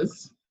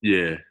Spurs.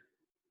 Yeah.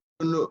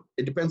 No,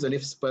 it depends on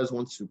if Spurs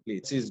want to play.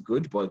 It is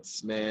good, but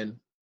man,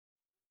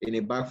 in a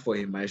back four,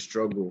 he might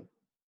struggle.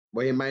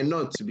 But he might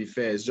not, to be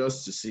fair. It's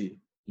just to see.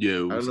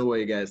 Yeah. I don't know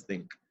what you guys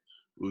think.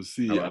 We'll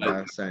see. About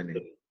that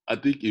signing. I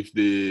think if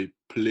they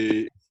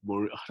play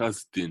more,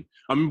 that's the thing.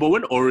 I mean, but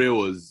when Aurier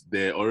was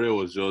there, Aurier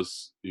was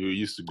just, he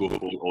used to go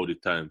all the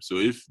time. So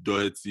if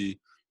Doherty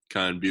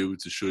can be able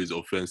to show his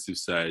offensive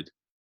side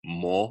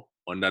more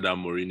under that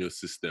Mourinho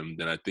system,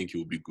 then I think he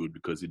will be good,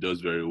 because he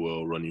does very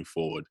well running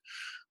forward.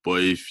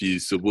 But if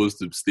he's supposed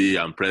to stay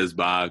and press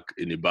back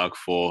in the back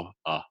four,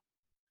 I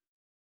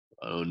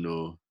don't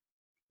know.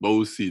 But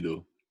we'll see,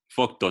 though.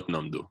 Fuck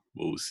Tottenham, though.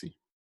 But we'll see.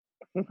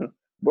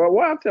 But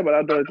what I have to say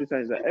about that Doherty sign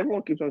is that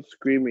everyone keeps on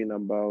screaming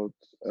about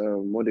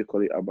what they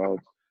call it, about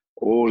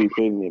he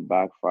played in the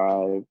back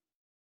five.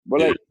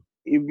 But like,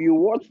 if you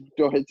watch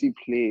Doherty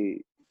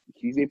play,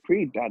 he's a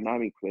pretty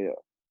dynamic player.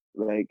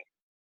 Like,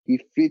 he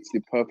fits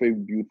the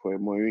perfect build for a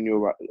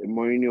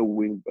Mourinho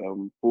wing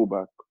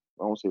fullback.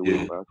 I won't say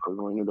wing back because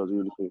Mourinho doesn't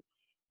really play.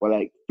 But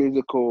like,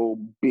 physical,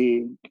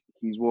 big.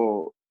 He's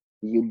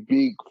a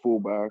big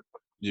fullback.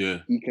 Yeah.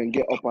 He can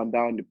get up and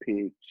down the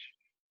pitch.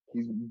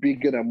 He's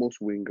bigger than most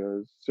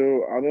wingers.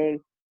 So I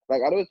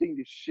don't think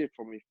the shift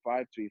from a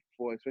 5 to a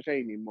 4, especially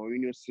in a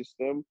Mourinho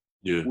system,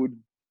 would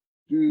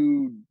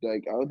do,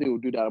 like, I don't think it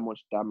would do that much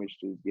damage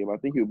to his game. I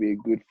think he'll be a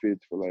good fit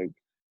for, like,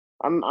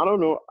 and I don't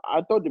know.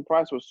 I thought the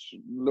price was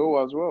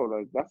low as well.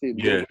 Like, that's a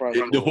low price.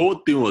 The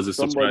whole thing was a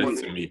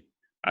surprise to me.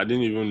 I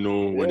didn't even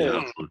know when it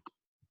happened.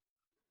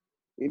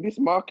 In this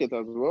market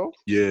as well.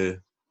 Yeah.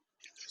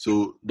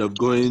 So they've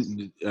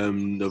gotten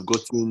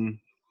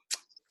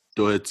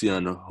Doherty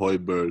and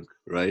Højbjerg,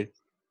 right?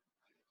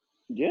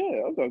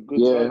 Yeah, those are good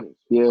signings.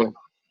 Yeah.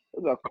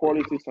 Those are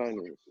quality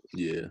signings.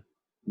 Yeah.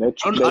 They're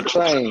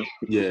trying.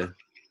 Yeah.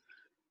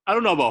 I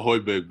don't know about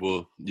Højbjerg,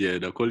 but yeah,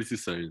 they're quality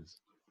signings.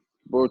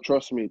 Bro,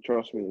 trust me.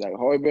 Like,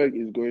 Højbjerg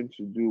is going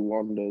to do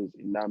wonders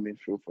in that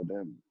midfield for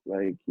them.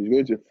 Like, he's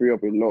going to free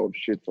up a lot of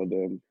shit for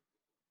them.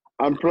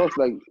 And plus,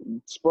 like,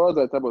 Spurs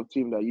are the type of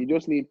team that you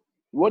just need.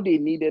 What they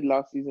needed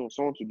last season was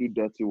someone to do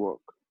dirty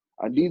work.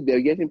 And they're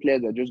getting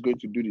players that are just going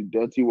to do the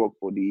dirty work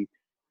for the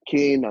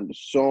Kane and the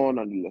Son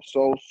and the Lo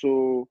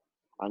Celso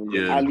and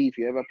the Ali, if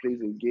he ever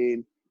plays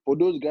again. for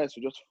those guys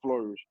to just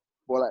flourish.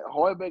 But like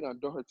Højbjerg and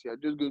Doherty are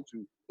they're going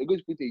to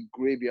put a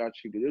graveyard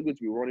shift. They're going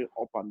to be running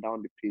up and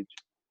down the pitch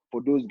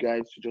for those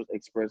guys to just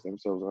express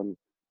themselves. And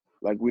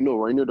like we know,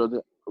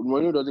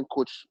 Mourinho doesn't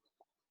coach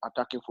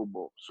attacking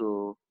football.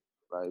 So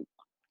like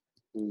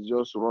it's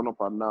just run up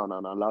and down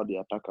and allow the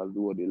attackers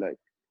do what they like.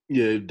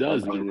 Yeah, if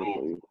that's That's the easy for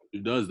role, you.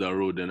 if that's the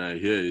role, then I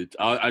hear it.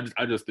 I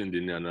just think they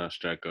need another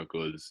striker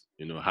because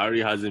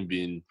Harry hasn't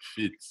been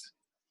fit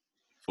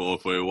for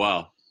a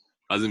while.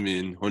 Hasn't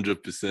been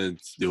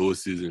 100% the whole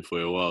season for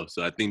a while.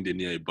 So I think they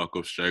need a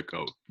backup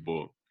striker.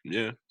 But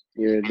yeah.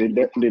 Yeah, they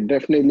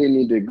definitely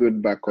need a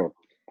good backup,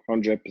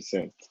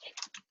 100%.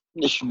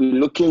 They should be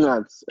looking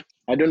at.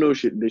 I don't know.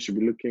 They should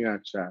be looking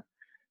at,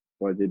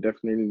 but they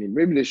definitely need.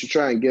 Maybe they should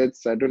try and get.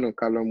 I don't know,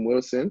 Callum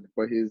Wilson,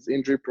 but he's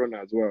injury prone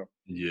as well.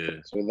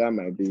 Yeah. So that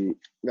might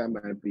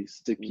be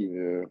sticky.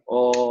 Yeah.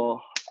 Or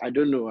I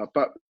don't know.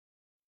 Apart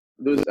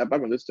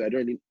from those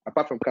two,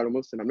 apart from Callum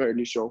Wilson, I'm not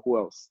really sure who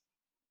else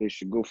they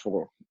should go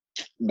for.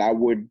 That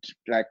would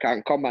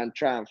can come and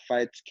try and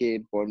fight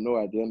Kane, but no,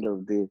 at the end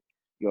of the day,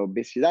 you're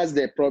basically that's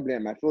their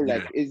problem. I feel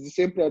like it's the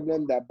same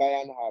problem that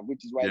Bayern have,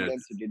 which is why them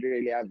they don't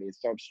really have a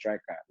top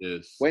striker.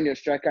 Yes. When your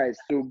striker is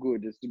so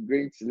good, it's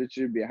going to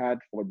literally be hard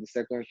for the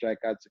second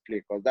striker to play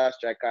because that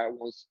striker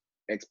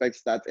expects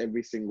start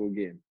every single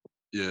game.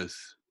 Yes.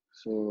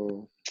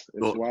 So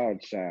it's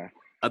wild, Sha.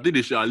 I think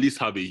they should at least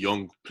have a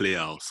young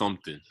player or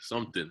something.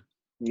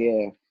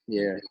 Yeah.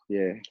 They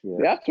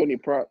have Tony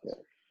Pratt.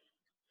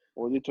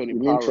 Was it Tony You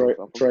mean Parrott?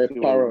 Troy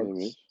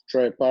Parrott?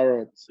 Troy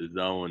Parrott. Is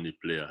that one the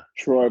player?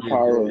 Troy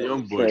Parrott. He's a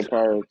young boy. Troy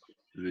Parrott.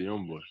 He's a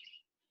young boy.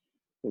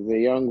 He's a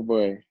young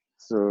boy.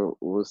 So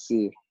we'll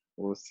see.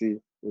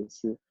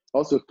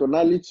 Also,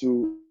 Tonali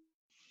to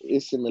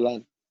AC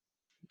Milan.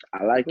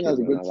 I like it. That's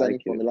a good I signing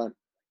like for it. Milan.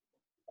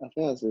 I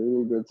think that's a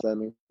really good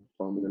signing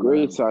for Milan.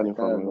 Great signing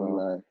for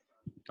Milan.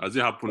 Has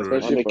it happened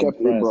Especially already? And they from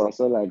kept France. Ibra.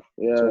 So like,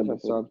 Yeah,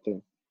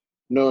 something.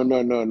 No,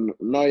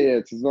 not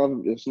yet.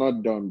 It's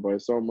not done, but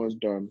it's almost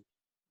done.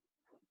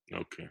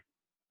 Okay.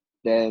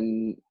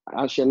 Then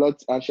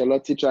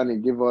Ancelotti trying to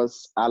give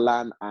us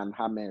Alan and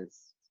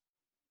James.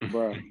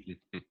 Bro,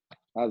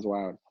 that's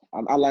wild.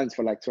 And Alan's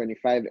for like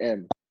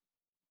 25M.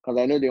 Because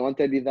I know they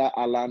wanted either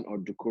Alan or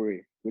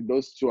Doucouré. With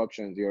those two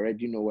options, you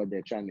already know what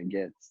they're trying to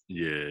get.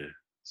 Yeah.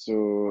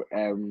 So,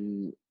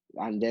 and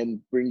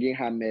then bringing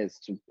James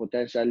to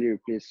potentially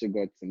replace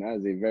Sigurdsson,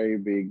 that's a very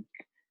big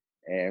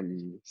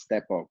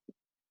step up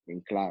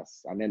in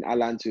class. And then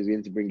Alan too is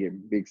going to bring a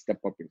big step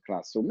up in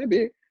class. So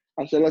maybe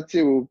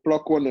Ancelotti will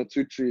pluck one or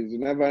two trees. You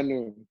never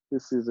know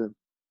this season.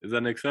 It's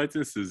an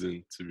exciting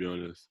season, to be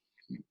honest.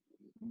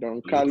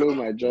 Don Carlo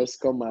might just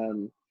come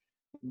and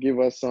give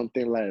us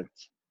something like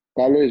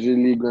Carlo is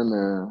really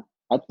gonna.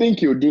 I think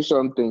he'll do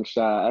something,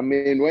 Sha. I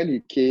mean, when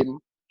he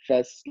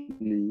first came,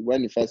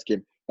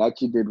 he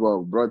actually did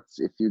well. Brought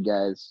a few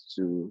guys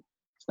to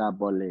start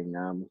balling.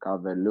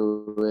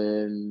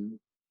 Calvert-Lewin,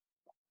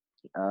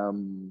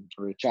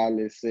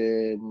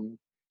 Richarlison.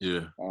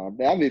 Yeah.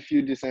 They have a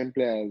few decent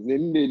players. They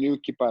need a new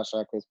keeper, Sha,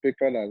 because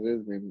Pickford has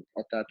just been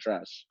utter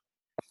trash.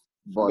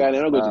 But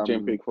they're not going to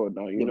change Pickford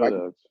now. You know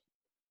that.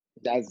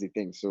 That's the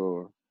thing.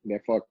 So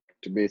they're fucked,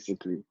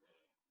 basically.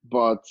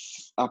 But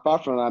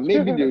apart from that,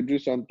 maybe they'll do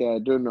something. I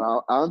don't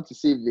know. I want to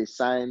see if they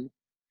sign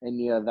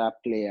any other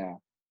player.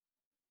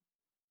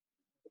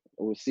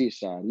 We'll see,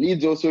 Sha.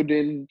 Leeds also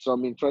doing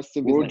some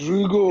interesting business.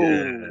 Rodrigo.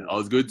 Yeah. I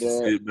was going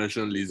to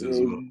mention Leeds as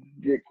well.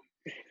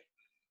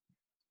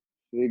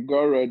 They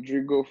got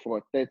Rodrigo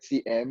for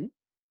 30M.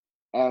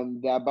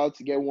 They're about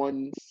to get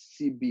one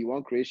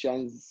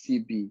Croatian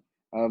CB.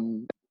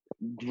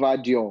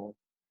 Gvardiol.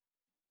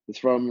 It's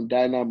from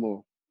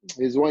Dynamo.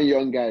 He's one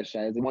young guy,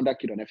 Sha. He's a wonder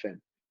kid on FM.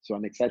 So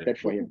I'm excited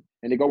for him.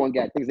 And they got one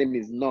guy, I think his name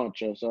is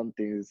Notch or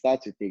something. It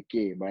starts with a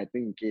K, but I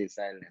think K is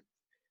silent.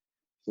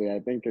 So I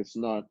think it's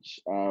Notch.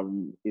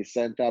 He's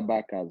centre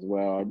back as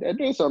well. They're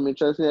doing some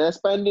interesting. They're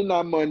spending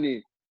that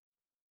money.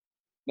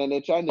 Then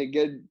they're trying to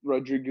get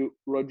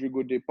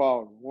Rodrigo De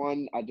Paul,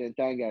 one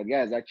Argentine guy. The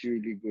guy is actually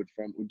really good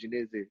from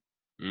Udinese.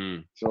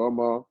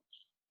 So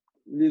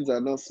Leeds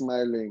are not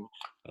smiling.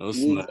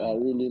 Leeds are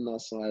really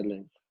not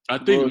smiling. I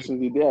think since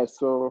the day I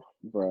saw,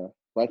 bro.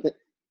 But I think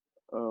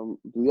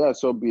the day I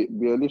saw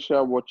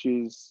Bielsa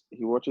watches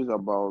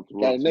about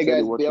what? Nigga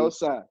is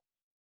Bielsa.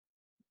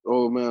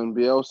 Oh man,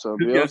 Bielsa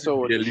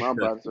watches my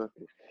bad.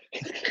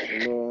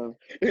 Man,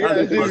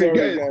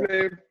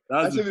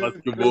 that's the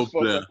basketball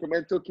player.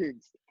 Sacramento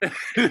Kings.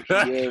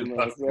 Yeah,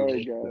 man.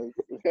 Sorry, guys.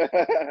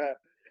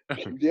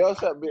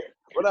 Bielsa.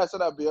 When I saw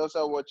that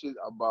Bielsa watches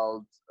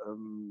about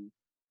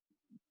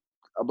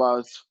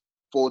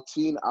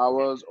 14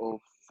 hours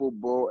of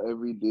football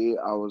every day,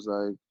 I was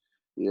like,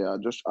 yeah,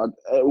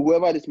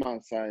 whoever this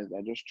man signs,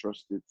 I just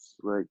trust it.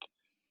 Like,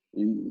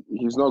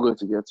 he's not going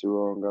to get it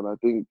wrong, and I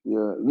think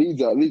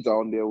Leeds are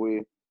on their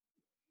way.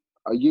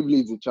 I give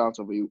Leeds a chance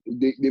of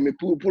they may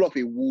pull off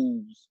a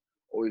Wolves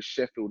or a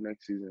Sheffield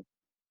next season.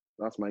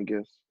 That's my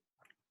guess.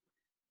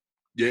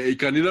 Yeah, it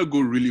can either go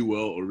really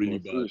well or really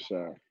bad.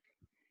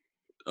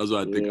 That's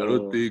what I think.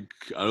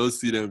 I don't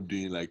see them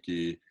doing like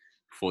a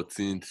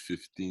 14th,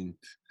 15th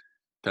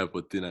type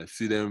of thing. I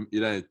see them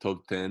either in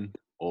top 10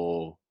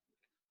 or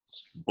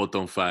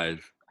bottom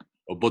 5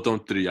 or bottom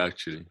 3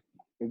 actually.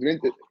 It's going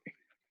to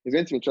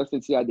be interesting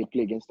to see how they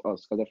play against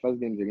us because the first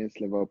game is against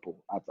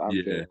Liverpool at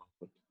Anfield.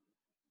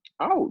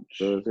 Ouch!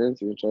 So it's going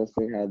to be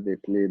interesting how they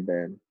play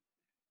then.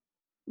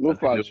 No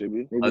foul,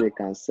 maybe they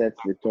can set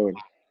the tone.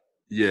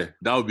 Yeah,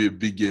 that would be a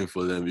big game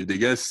for them. If they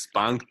get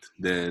spanked,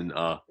 then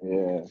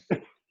yeah.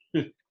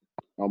 Through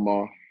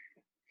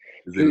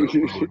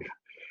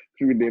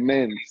the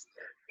men's.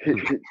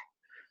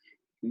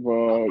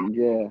 But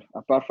yeah,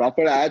 apart from, I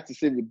thought I had to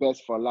save the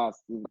best for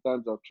last in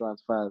terms of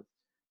transfers.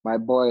 My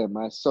boy,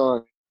 my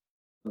son,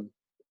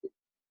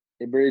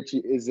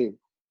 Eberechi Eze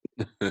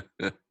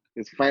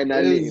is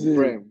finally in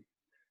Prem.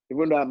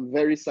 Even though I'm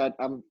very sad,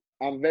 I'm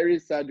very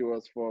sad it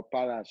was for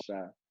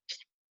Palasha.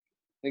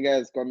 The guy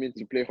is coming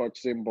to play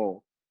Hudson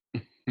ball.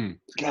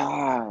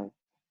 God,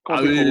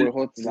 I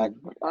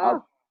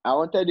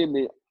wanted him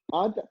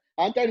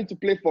to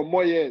play for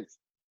more years.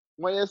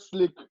 More years,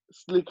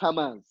 slick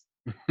hammers.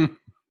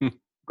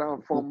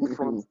 Come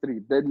from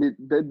three.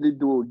 Deadly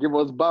duo. Give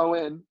us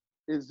Bowen,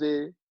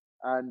 Eze,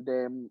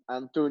 and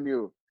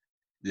Antonio.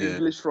 Yeah.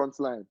 English front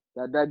line.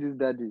 That daddy's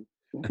daddy.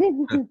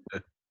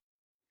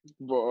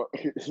 But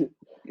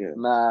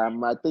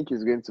I think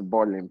he's going to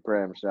ball in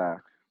Prem, Sha.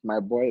 My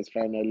boy is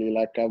finally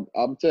like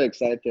I'm too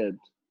excited.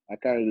 I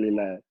can't really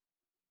lie.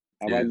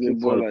 I'm actually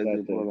so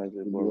excited. The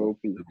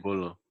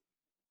baller.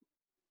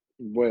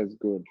 The boy is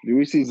good. Do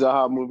we see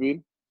Zaha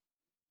moving?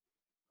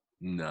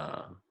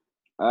 Nah.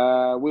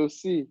 We'll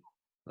see.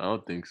 I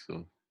don't think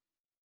so.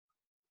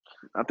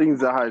 I think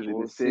Zaha is in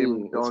the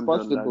same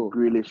dungeon that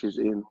Grealish is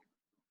in.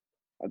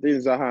 I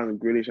think Zaha and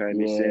Grealish are in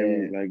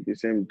the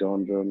same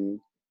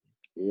dungeon.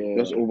 Yeah.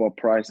 Just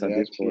overpriced at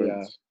this point.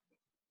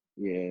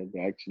 Yeah, they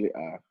actually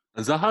are.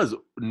 And Zaha's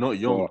not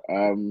young.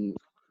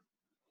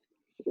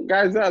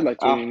 Guys, Zaha's like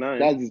 29.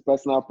 That's his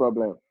personal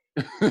problem.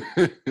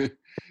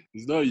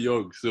 He's not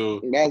young,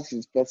 so that's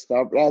his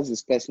personal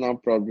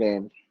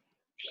problem.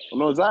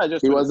 No, Zaha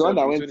just he was the one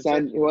that went to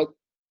sign. He was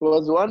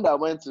the one that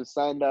went to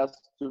sign that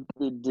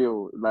stupid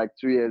deal like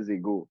 2 years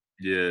ago.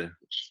 Yeah.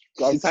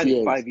 He signed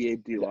a 5-year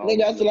deal.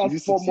 Nigga still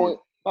has 4 more.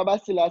 Baba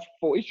still has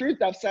 4. He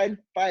shouldn't have signed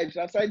 5. He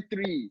should have signed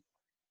 3.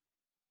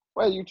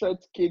 Why are you trying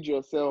to cage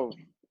yourself?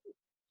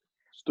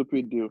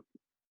 Stupid deal.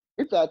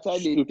 If he had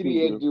signed a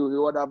 3-year deal, he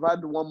would have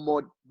had one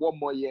more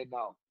year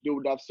now. They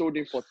would have sold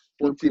him for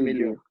 40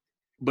 million.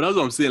 But that's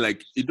what I'm saying.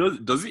 Like,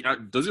 does he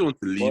want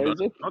to leave? I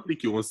don't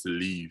think he wants to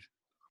leave.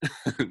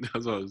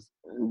 That's what I was.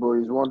 But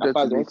he's wanted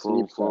to leave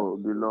for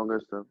the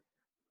longest time.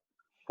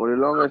 For the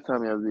longest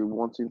time, he has been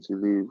wanting to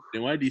leave.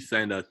 Then why did he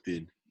sign that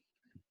thing?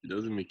 It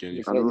doesn't make any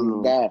sense. I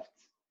don't know.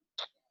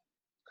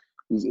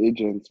 His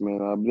agents,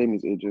 man. I blame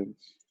his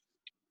agents.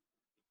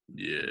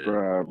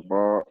 Yeah.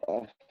 But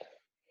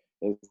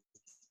it's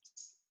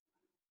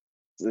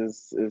a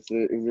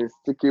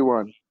sticky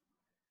one.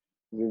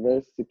 It's a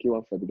very sticky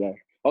one for the guy.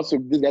 Also,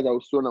 this guy that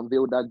was soon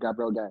unveiled that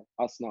Gabriel guy,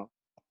 Arsenal,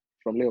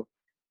 from Leo.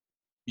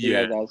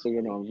 Yeah. They're also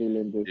going to unveil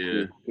him this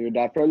week. They would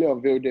have probably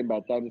unveiled him by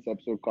the time this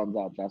episode comes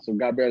out. So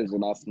Gabriel is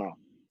in Arsenal.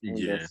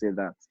 Just say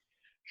that.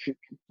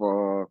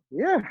 But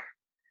yeah,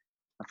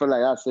 I feel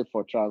like that's it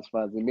for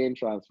transfers. The main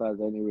transfers,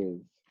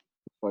 anyways,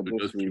 for we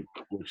this just week.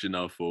 Keep watching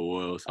out for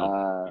what else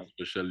happens,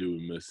 especially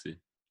with Messi.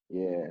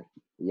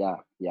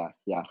 Yeah.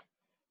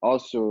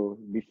 Also,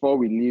 before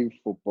we leave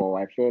football,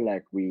 I feel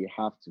like we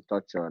have to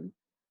touch on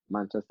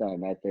Manchester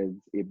United's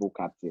able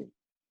captain.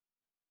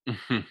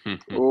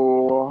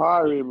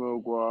 Harry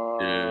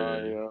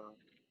Maguire. Yeah.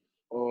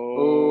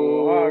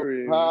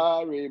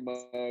 Harry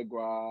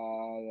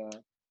Maguire.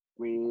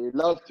 We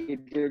love to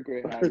drink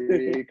with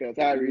Harry because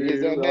Harry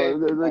is a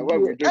man. And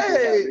when we drink with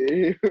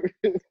Harry.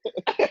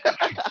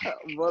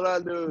 Bola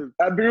knows.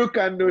 Abiru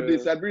can know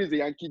this. Abiru is a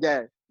Yankee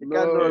guy. You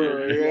can't know.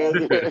 Yeah.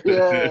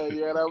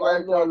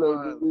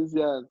 These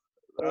guys.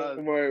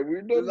 We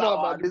don't know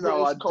about these are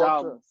our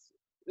jams.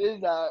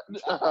 These are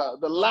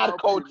the lad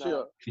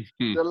culture.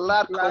 The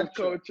lad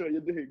culture.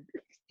 You dig?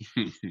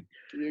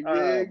 You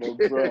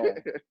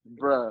dig?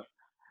 Bro.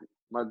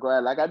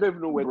 Maguire, like I don't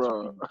even know where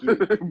to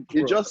begin.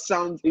 It just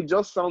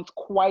sounds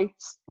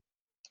quite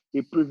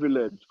a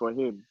privilege for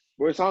him.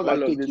 But it sounds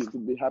like this to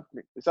be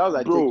happening. It sounds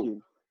like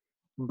taking.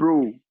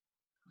 Bro.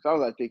 It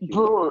sounds like taking.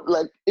 Bro,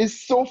 like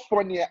it's so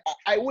funny.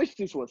 I wish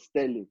this was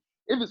Sterling.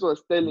 If it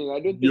was Sterling, I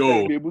don't think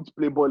I'd be able to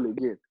play ball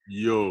again.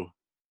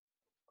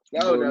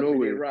 That would have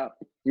been a rap.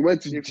 You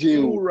went to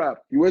jail.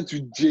 You went to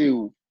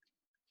jail.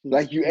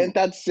 Like you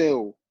entered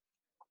cell.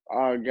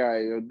 Oh, guy,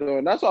 you're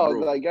done. That's why I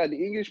was like, the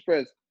English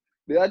press,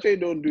 they actually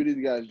don't do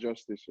these guys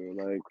justice. So,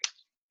 like,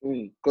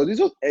 because it's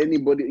not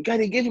anybody. Guy,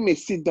 they gave him a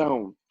sit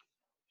down.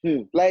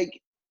 Like,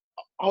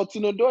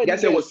 Altino-Odoi, the guy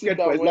said was scared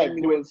for his life.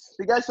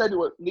 The guy said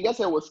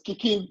was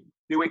kicking.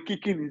 They were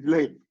kicking his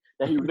leg.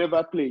 That he will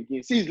never play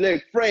again. See his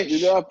leg fresh.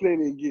 He's never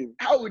playing again.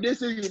 How would they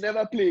say you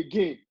never play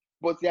again?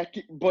 But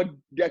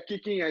they're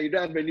kicking and you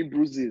don't have any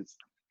bruises.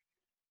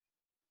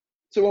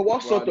 So what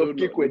Well, sort I of don't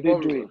kick know. were The they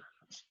problem- doing?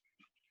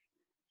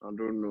 I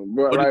don't know.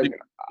 But What do you like, think?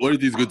 What do you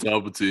think is going to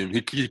happen to him?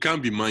 He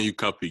can't be Man U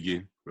cap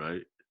again,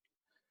 right?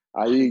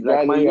 It's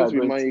guys, Man he's U going are to be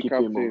going Man to U keep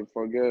him captain. on.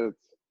 Forget.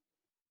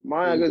 Man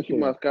U are going to keep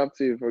him as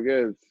captain.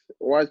 Forget.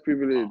 White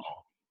privilege.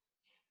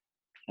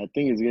 I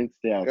think he's going to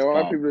stay as Yeah,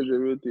 white cap. privilege is a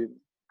real thing.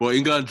 But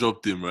England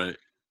dropped him, right?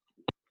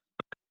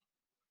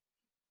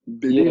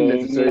 They didn't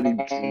necessarily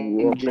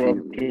England drop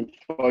him. him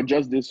for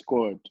just this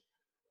squad.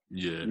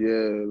 Yeah.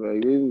 Yeah,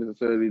 like they didn't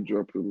necessarily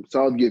drop him.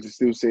 Southgate is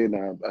still saying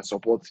I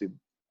support him.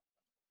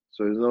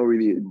 So it's not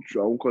really I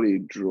won't call it a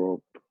drop.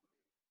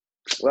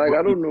 Like, But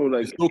I don't know,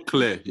 like it's so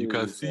clear. You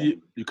can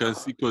see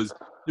because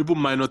even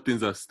minor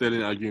things that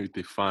Sterling arguing with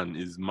a fan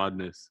is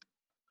madness.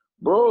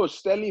 bro,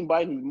 Sterling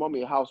buying his mom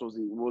a house was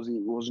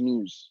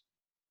news.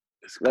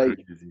 It's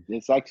Like, crazy.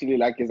 It's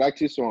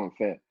actually so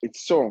unfair.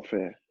 It's so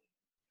unfair.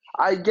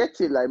 I get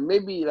it, like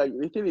maybe like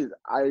the thing is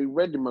I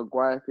read the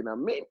Maguire thing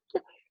and maybe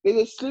there's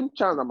a slim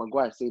chance that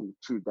Maguire saying the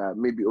truth that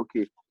maybe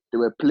okay, they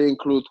were playing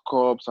close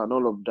cups and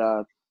all of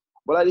that.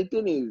 But like the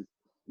thing is,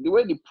 the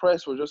way the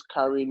press was just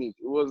carrying it,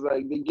 it was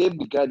like they gave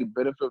the guy the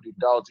benefit of the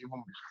doubt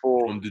even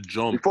From the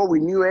jump. before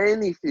we knew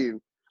anything.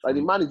 Like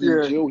the man is in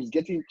Yeah. jail, he's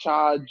getting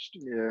charged,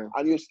 Yeah.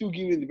 and you're still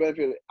giving the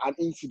benefit of an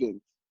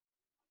incident.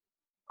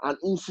 An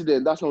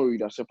incident, that's not what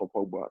you'd have said for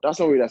Pogba. That's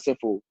not what you'd have said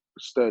for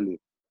Sterling.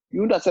 You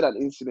would have said an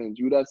incident.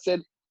 You would have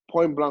said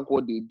point blank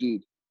what they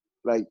did.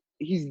 Like,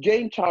 he's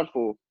getting charged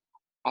for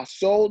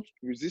assault,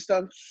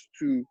 resistance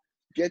to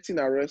getting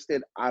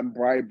arrested, and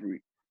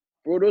bribery.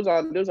 Bro, those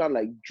are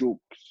like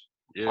jokes.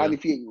 Yeah. And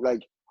if he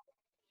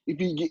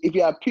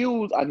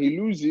appeals and he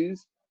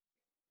loses,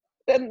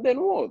 then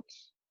what?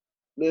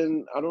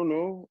 Then I don't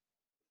know.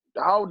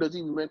 How does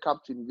he remain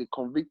captain? They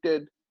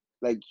convicted,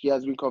 like he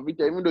has been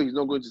convicted, even though he's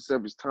not going to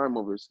serve his time,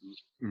 obviously.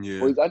 Yeah.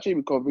 But he's actually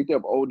been convicted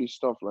of all this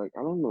stuff. Like,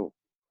 I don't know.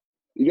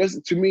 It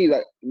just, to me,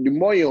 like the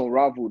more you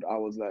unraveled, I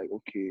was like,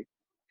 okay,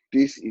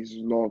 this is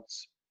not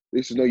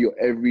your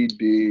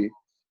everyday.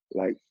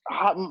 Like,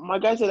 my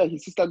guy said that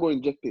his sister got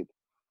injected.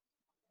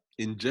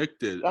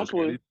 Injected. That's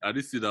Okay, what. I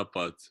didn't see that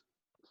part.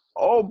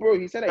 Oh, bro,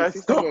 he said that his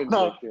sister got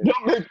injected.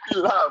 Don't make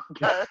me laugh,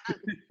 guys.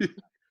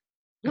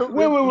 Wait.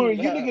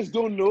 You niggas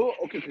don't know?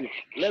 Okay.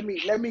 Let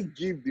me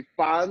give the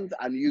fans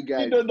and you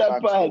guys. You know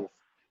that part.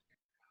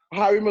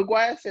 Harry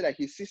Maguire said that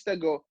his sister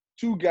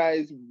two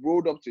guys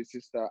rolled up to his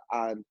sister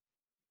and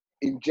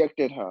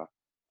injected her.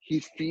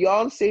 His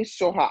fiance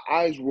saw her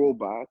eyes roll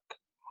back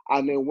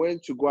and then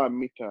went to go and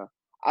meet her.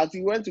 As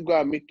he went to go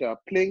and meet her,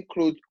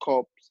 plainclothes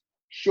cops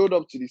showed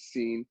up to the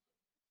scene.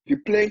 The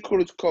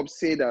plainclothes cops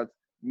say that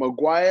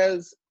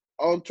Maguire's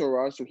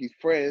entourage, so his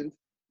friends,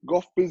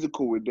 got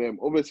physical with them.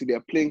 Obviously,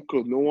 they're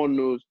plainclothes. No one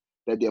knows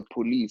that they're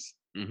police.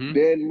 Mm-hmm.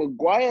 Then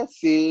Maguire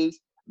says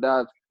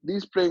that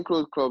these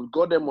plainclothes clubs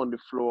got them on the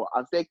floor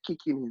and they're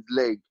kicking his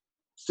leg,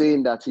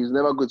 saying that he's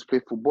never going to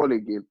play football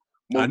again.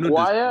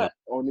 Maguire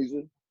on his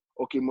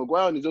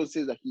own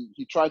says that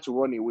he tried to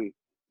run away.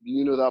 Do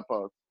you know that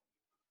part?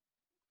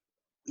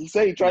 He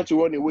said he tried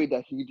to run away,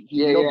 that he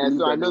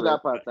So I know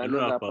that part. I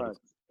know that part.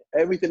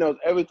 Everything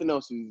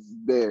else is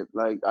there.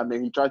 Like, and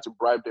then he tried to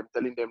bribe them,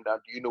 telling them that,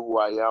 do you know who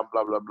I am?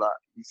 Blah blah blah.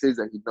 He says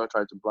that he did not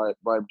try to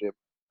bribe them.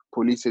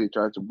 Police said he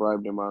tried to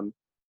bribe them, and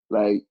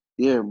like,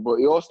 yeah, but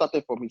it all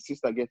started from his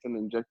sister getting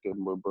injected,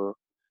 bro.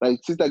 Like,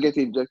 his sister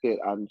getting injected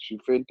and she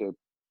fainted,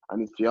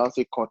 and his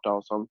fiance caught her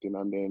or something,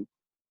 and then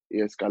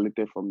it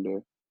escalated from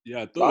there.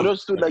 Yeah, I So I thought it just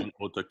was feel like like, an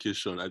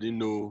altercation. I didn't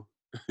know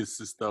his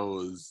sister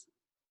was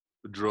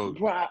drugged.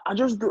 bro, I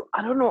just don't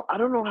know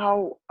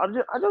how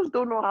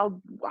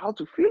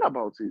to feel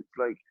about it.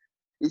 Like,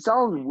 it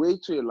sounds way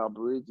too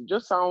elaborate. It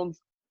just sounds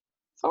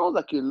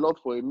like a lot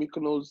for a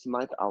Mykonos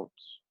night out.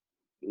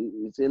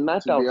 It's a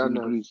night To out be in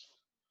honest. Greece.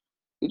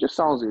 It just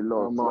sounds a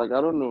lot. Like,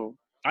 I don't know.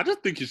 I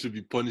just think he should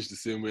be punished the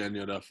same way any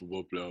other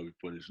football player will be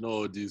punished. Not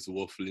all this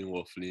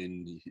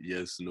waffling,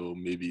 yes, no,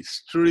 maybe.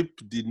 Strip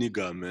the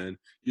nigga, man.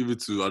 Give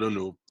it to, I don't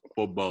know,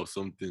 Pogba or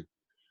something.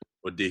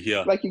 Or De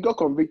Gea. Like, he got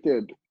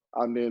convicted,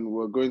 and then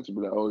we're going to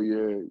be like, oh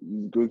yeah,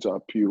 he's going to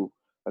appeal,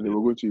 and then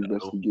we're going to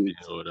investigate.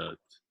 All that.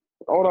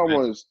 All that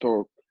one is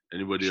talk.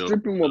 Anybody else?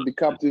 Strip him of the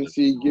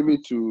captaincy, give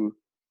it to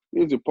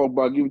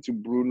Pogba, give it to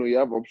Bruno. You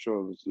have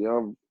options. You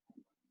have.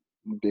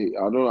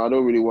 I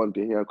don't really want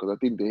De Gea because I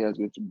think De Gea is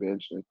going to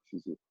bench next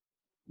season.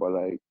 But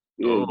like,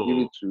 yeah, give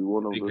it to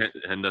one of those.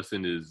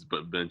 Henderson is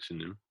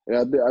benching him.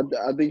 Yeah,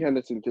 I think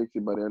Henderson takes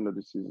it by the end of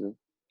the season.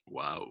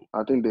 Wow.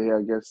 I think De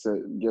Gea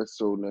gets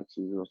sold next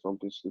season or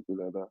something stupid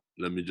like that.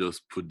 Let me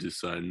just put this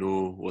so I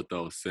know what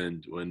I'll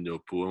send when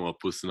we're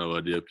posting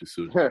about the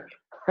episode.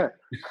 If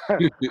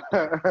you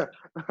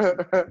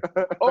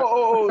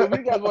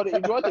guys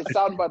if you want a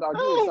soundbite, I'll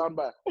give you a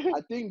soundbite.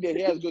 I think De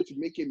Gea is going to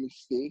make a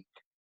mistake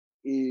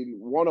in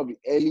one of the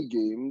early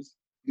games.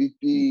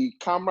 The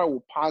camera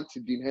will pan to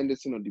Dean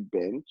Henderson on the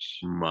bench.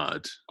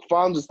 Mad.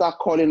 Fans will start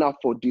calling out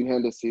for Dean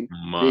Henderson.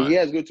 Mad. De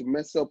Gea is going to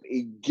mess up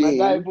a game.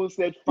 My guy even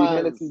said Dean fans.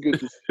 Henderson's going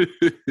to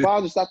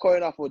fans will start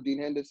calling out for Dean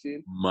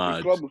Henderson. Mad.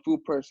 The club will feel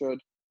pressured.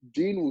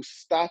 Dean will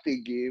start a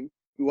game.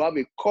 He will have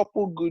a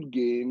couple good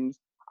games,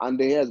 and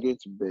De Gea is going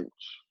to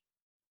bench.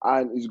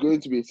 And it's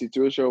going to be a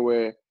situation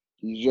where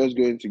he's just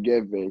going to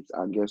get vexed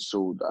and get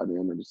sold at the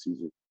end of the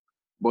season.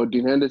 But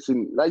Dean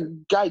Henderson,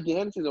 Dean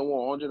Henderson's on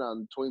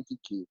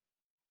 120k.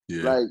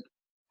 Yeah. Like,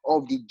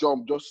 off the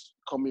jump, just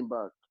coming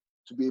back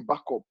to be a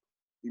backup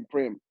in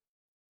Prem.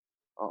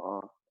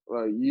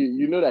 Like,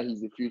 you know that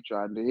he's the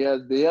future, and De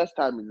Gea's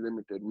time is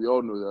limited. We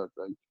all know that.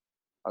 Like,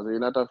 as a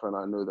United fan,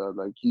 I know that.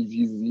 Like, he's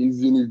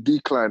in his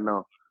decline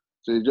now.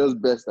 So it's just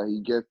best that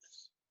he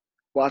gets.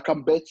 But I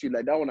can bet you,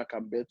 like that one, I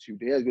can bet you,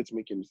 De Gea is going to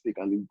make a mistake,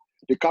 and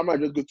the camera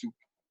just going to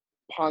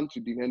pan to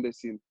Dean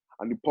Henderson,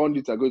 and the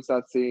pundits are going to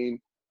start saying,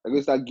 they're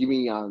going to start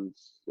giving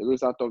hands. They're going to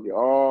start talking,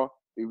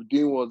 if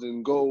Dean was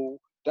in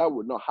goal, that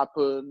would not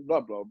happen,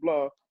 blah, blah,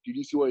 blah. Did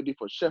you see what he did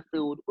for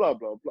Sheffield? Blah,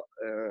 blah, blah.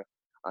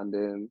 And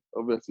then,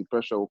 obviously,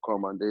 pressure will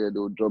come, and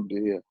they'll drop the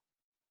hair.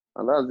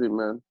 And that's it,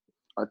 man.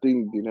 I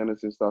think Dean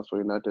Henderson starts for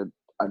United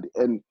at the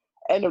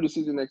end of the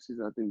season next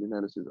season. I think Dean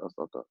Henderson will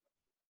start.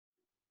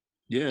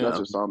 Yeah. That's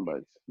a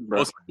soundbite.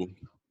 Possible.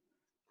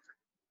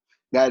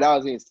 Yeah, that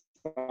was it.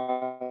 That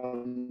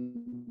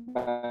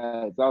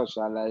was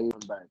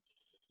soundbite.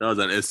 That was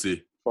an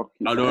essay. Fuck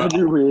you. I don't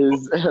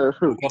Anyways,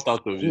 cut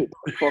out of it.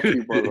 fuck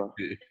you, Bola.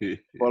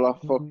 Bola,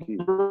 fuck you.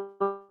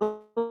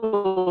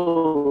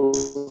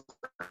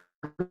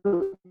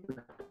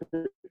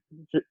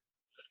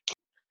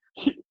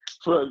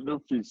 No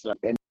peace. I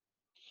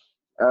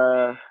feel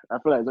like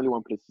there's only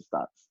one place to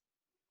start.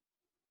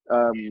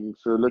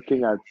 So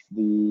looking at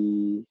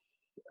the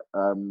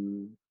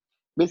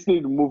basically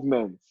the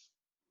movements.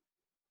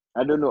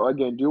 I don't know.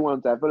 Again, do you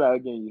want? I feel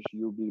like again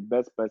you'll be the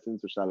best person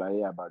to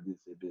shalaye about this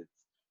a bit.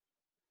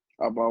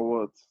 About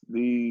what?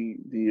 The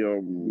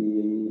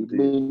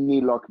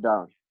mini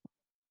lockdown.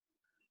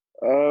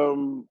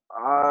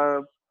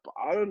 I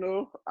don't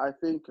know. I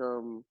think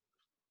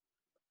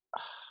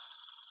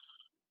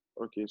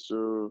okay,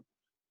 so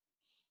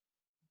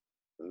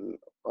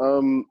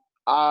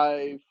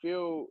I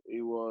feel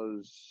it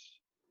was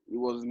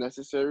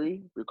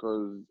necessary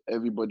because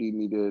everybody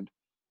needed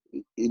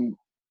in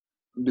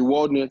the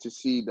world needed to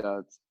see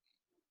that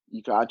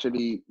you can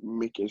actually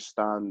make a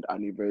stand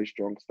and a very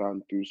strong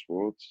stand through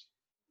sports.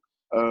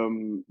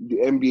 The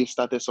NBA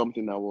started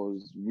something that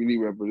was really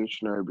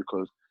revolutionary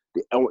because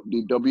the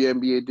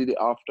WNBA did it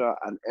after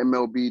and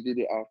MLB did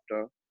it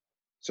after.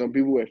 Some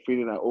people were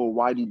feeling like, oh,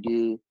 why did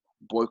they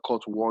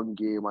boycott one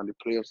game and the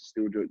playoffs are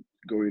still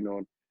going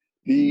on?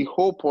 The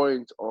whole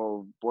point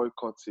of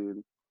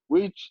boycotting,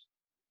 which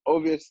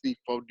obviously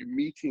from the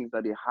meetings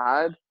that they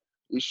had,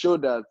 it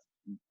showed that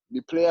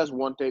the players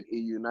wanted a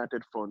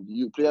united front.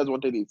 The players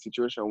wanted a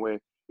situation where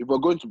if we're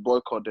going to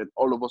boycott, then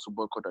all of us will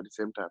boycott at the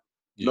same time.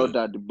 Yeah. Not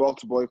that the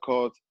Bucks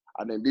boycott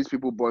and then these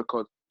people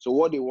boycott. So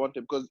what they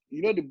wanted, because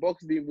the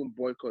Bucks didn't even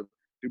boycott.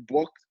 The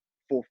Bucks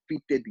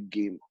forfeited the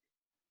game.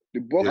 The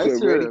Bucks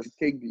were ready to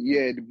take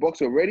the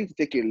Bucks were ready to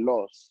take a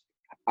loss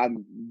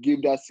and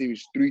give that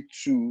series 3-2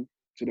 to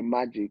the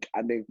Magic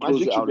and then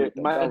close it out.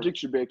 Magic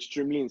should be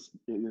extremely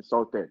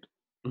insulted.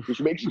 You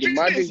should make The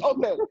Magic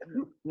insulted.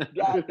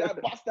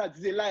 that bastard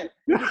is a lie.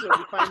 This was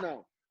the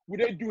final. We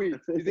didn't do it.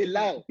 It's a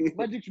lie.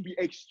 Magic should be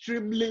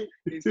extremely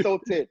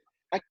insulted.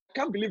 I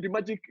can't believe the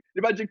Magic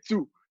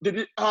 2. They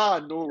did.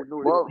 No.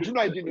 Well, Do you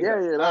know I didn't?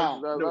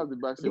 That's the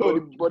back.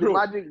 But the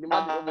Magic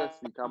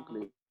obviously can't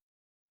play.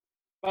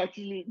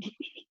 Actually,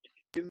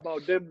 it's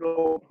about them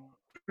not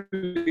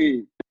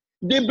play.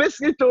 They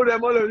basically told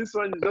them all of this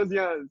one is just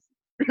yours.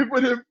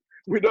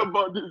 We don't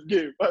about this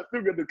game. I'm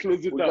still going to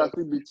close it out.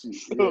 So,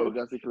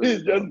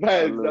 it's just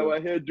vibes that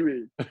we're here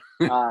doing.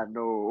 No.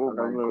 Oh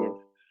my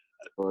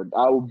God.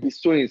 I will be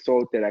so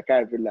insulted. I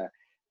can't feel like.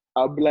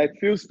 I'll be like,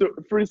 free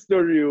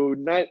story. You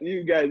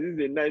guys, this is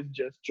a nice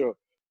gesture.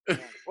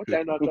 What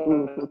kind of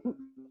so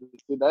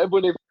that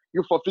even if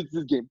you forfeit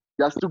this game,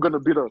 you're still going to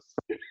beat us.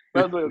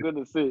 That's what you're going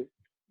to say.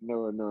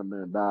 No.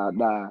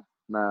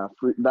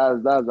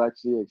 That's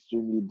actually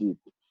extremely deep.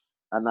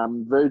 And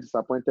I'm very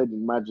disappointed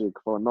in Magic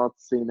for not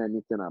saying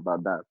anything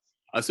about that.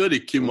 I saw they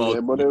came out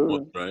to the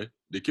court, right?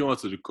 They came out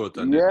to the court.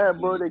 And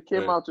they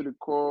came out to the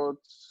court.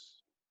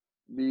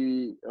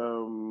 The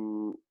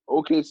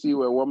OKC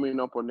were warming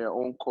up on their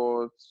own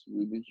courts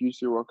with the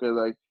Houston Rockets.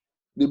 Like,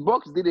 the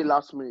Bucks did it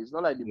last minute. It's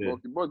not like the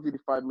Bucks. The Bucks did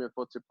it 5 minutes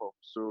for tip-off.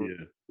 So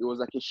it was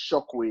like a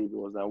shockwave. It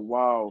was like,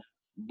 wow.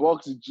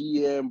 Bucks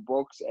GM,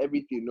 Bucks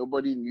everything.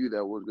 Nobody knew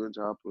that was going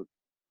to happen.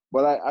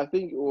 But I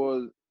think it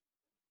was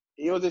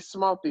a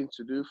smart thing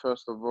to do,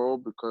 first of all,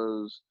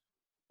 because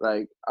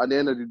like at the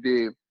end of the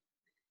day,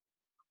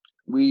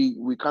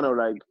 we kind of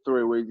like throw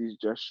away these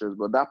gestures.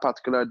 But that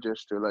particular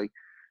gesture, like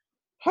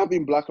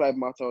having Black Lives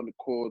Matter on the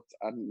court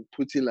and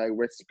putting like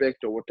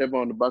respect or whatever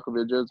on the back of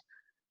your jersey,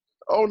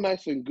 all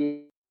nice and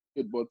good.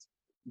 But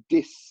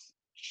this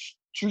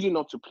choosing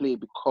not to play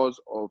because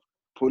of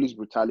police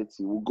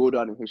brutality will go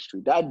down in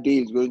history. That day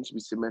is going to be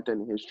cemented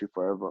in history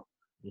forever.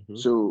 Mm-hmm.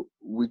 So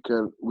we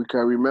can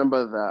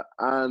remember that.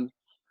 And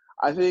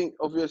I think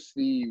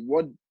obviously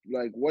what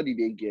did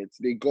they get?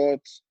 They got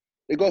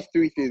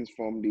three things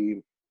from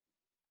the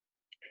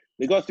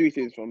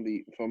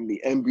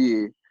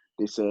NBA.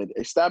 They said,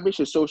 establish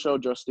a social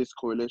justice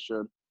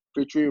coalition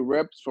featuring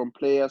reps from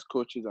players,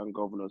 coaches, and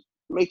governors.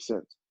 Makes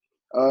sense.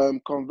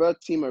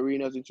 Convert team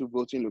arenas into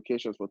voting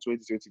locations for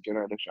 2020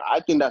 general election. I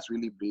think that's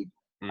really big.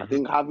 I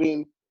think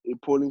having a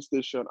polling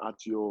station at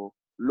your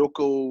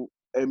local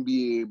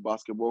NBA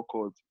basketball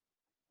court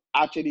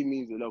actually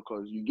means a lot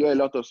because you get a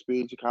lot of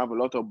space, you can have a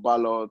lot of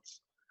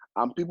ballots,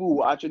 and people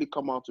will actually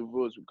come out to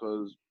vote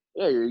because,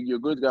 yeah, you're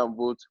going to go and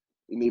vote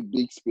in a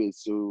big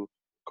space. So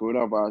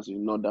coronavirus is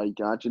not that you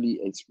can actually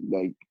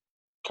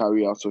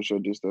carry out social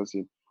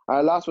distancing.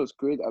 And last was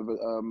create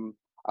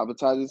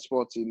advertising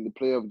spots in the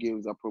playoff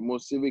games that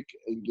promote civic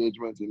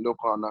engagement in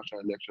local and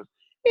national elections.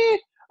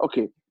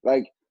 Okay,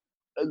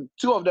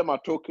 two of them are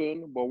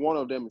token, but one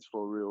of them is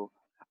for real.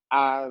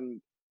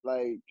 And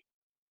the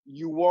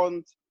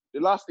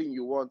last thing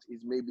you want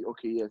is maybe,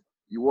 okay, yes,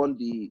 you want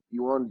the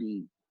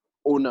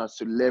owners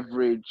to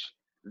leverage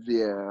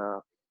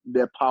their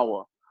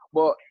power,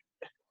 but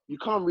you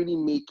can't really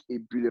make a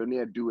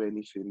billionaire do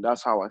anything.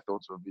 That's how I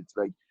thought of it.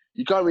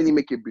 You can't really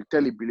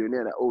tell a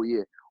billionaire that, oh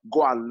yeah,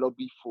 go and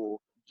lobby for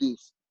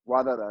this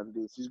rather than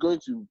this. He's going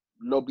to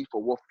lobby for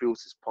what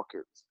fills his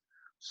pockets.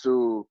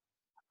 So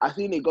I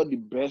think they got the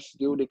best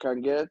deal they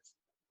can get.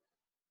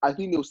 I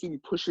think they'll still be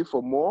pushing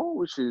for more,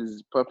 which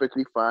is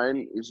perfectly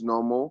fine. It's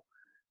normal.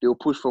 They'll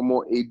push for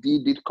more. AD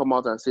did come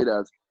out and say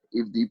that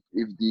if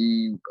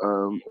the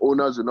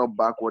owners will not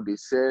back what they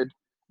said,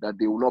 that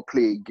they will not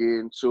play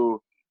again.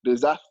 So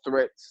there's that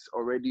threat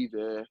already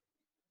there.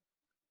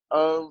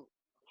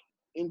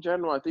 In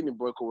general, I think the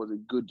boycott was a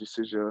good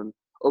decision.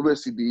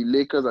 Obviously, the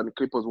Lakers and the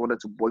Clippers wanted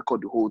to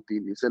boycott the whole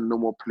thing. They said no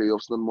more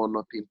playoffs, no more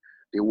nothing.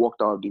 They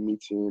walked out of the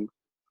meeting.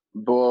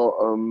 But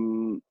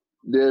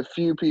there are a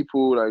few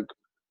people,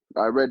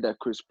 I read that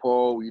Chris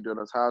Paul,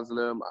 Udonis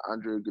Haslem,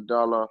 Andre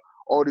Iguodala,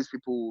 all these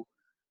people,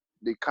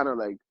 they kind of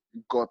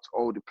got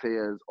all the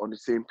players on the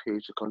same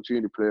page to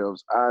continue the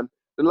playoffs. And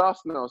the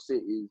last thing I'll say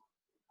is,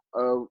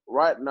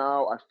 right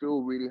now, I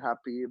feel really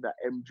happy that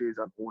MJ is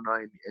an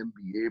owner in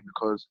the NBA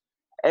because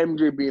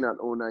MJ being an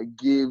owner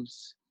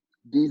gives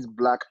these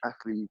black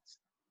athletes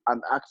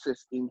an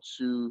access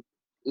into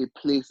a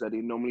place that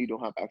they normally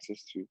don't have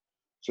access to.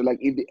 So,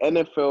 if the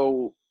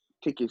NFL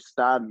take a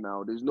stand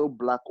now, there's no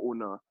black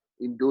owner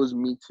in those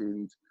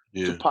meetings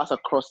to pass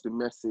across the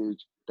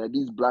message that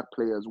these black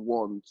players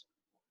want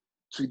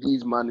to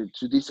these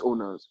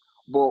owners.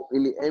 But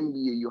in the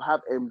NBA, you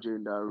have MJ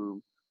in that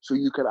room. So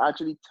you can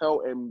actually tell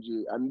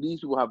MJ, and these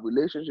people have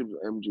relationships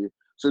with MJ,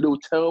 so they'll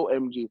tell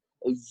MJ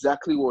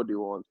exactly what they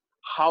want,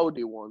 how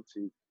they want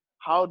it,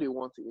 how they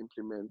want to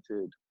implement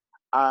it.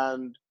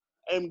 And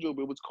MJ will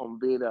be able to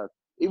convey that.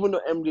 Even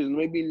though MJ is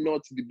maybe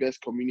not the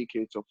best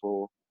communicator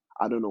for,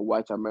 I don't know,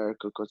 white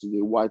America because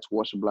he's a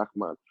whitewashed black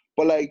man.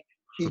 But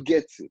he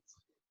gets it.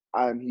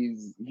 And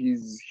he's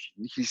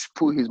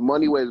put his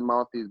money where his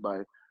mouth is by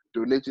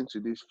donating to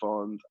these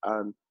funds.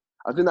 And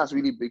I think that's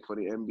really big for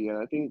the NBA.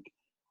 And I think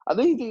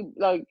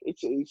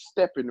it's a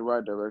step in the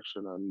right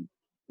direction, and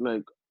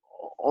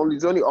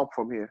it's only up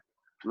from here.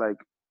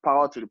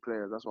 Power to the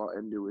players. That's what I'll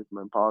end it with,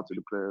 man. Power to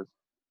the players.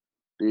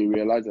 They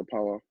realized their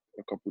power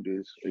a couple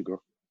days ago.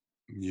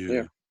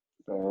 Yeah.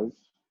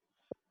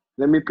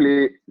 Let me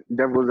play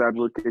devil's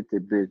advocate a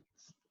bit.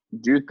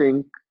 Do you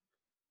think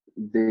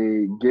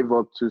they gave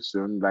up too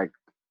soon?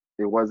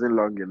 It wasn't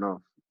long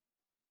enough?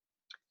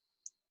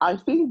 I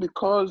think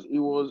because it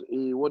was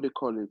it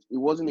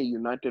wasn't a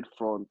united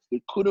front.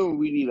 They couldn't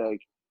really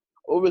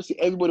obviously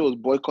everybody was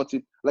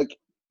boycotting.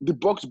 The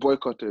Bucks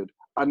boycotted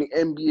and the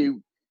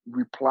NBA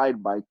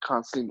replied by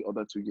canceling the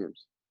other two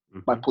games,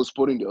 by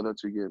postponing the other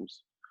two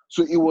games.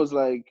 So it was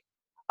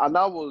and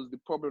that was the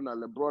problem that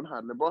LeBron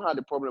had. LeBron had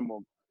the problem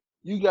of,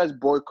 you guys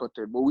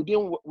boycotted, but we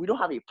don't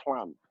have a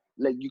plan.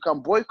 You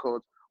can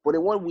boycott, but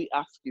then what are we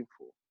asking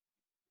for?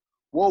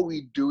 What are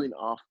we doing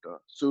after?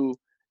 So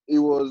it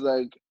was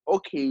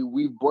okay,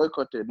 we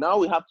boycotted. Now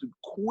we have to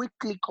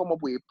quickly come up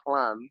with a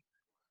plan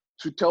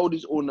to tell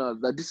these owners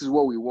that this is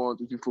what we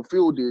want. If you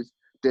fulfill this,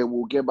 then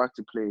we'll get back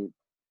to playing.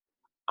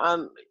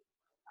 And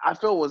I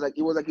felt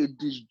it was a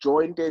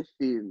disjointed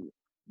thing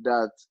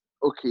that,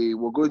 okay,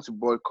 we're going to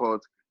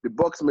boycott. The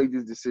Bucks make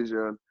this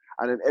decision,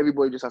 and then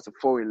everybody just has to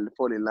fall in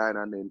line.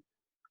 And then,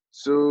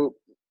 so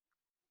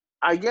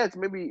I guess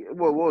maybe,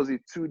 what was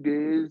it, 2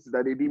 days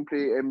that they didn't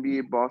play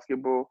NBA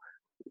basketball?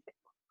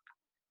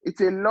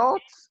 It's a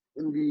lot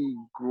in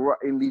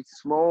the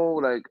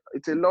small,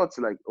 it's a lot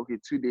to okay,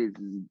 2 days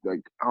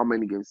is how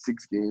many games?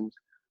 6 games.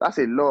 That's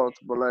a lot,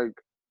 but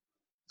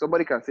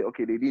somebody can say,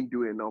 okay, they didn't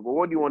do enough. But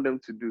what do you want them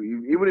to do?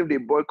 Even if they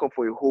boycott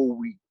for a whole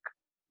week,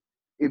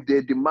 if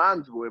their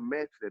demands were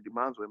met, their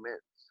demands were met.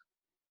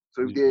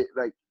 So if they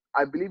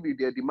I believe if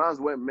their demands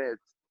weren't met,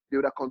 they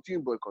would have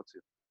continued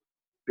boycotting.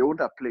 They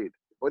wouldn't have played.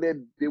 But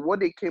what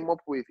they came up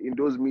with in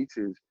those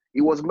meetings,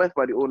 it was met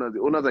by the owners.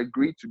 The owners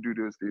agreed to do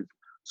those things.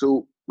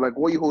 So,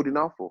 what are you holding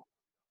out for?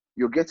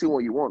 You're getting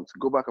what you want.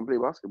 Go back and play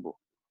basketball.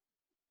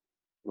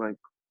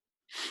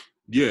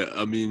 Yeah,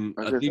 I mean,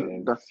 I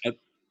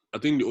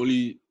think the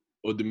only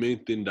or the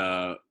main thing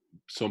that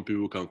some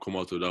people can come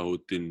out of that whole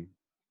thing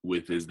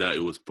with is that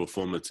it was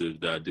performative,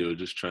 that they were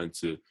just trying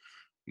to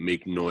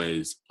make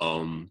noise.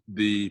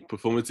 The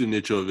performative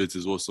nature of it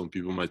is what some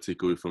people might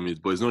take away from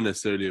it, but it's not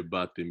necessarily a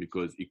bad thing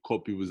because it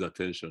caught people's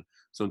attention.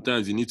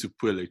 Sometimes you need to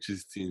put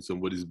electricity in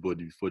somebody's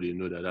body before they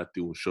know that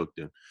thing will shock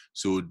them.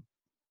 So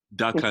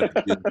that kind of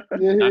thing, that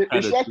kind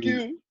It of shock thing,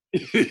 you.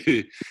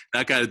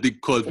 that kind of thing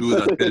caught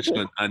people's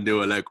attention, and they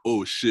were like,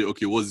 "Oh shit,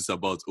 okay, what's this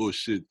about? Oh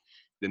shit."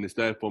 Then they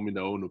started forming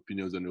their own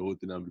opinions on the whole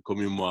thing and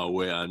becoming more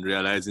aware and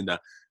realizing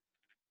that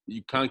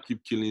you can't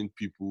keep killing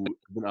people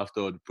even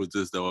after all the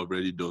protests that were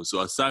already done. So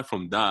aside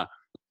from that,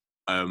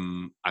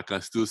 I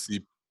can still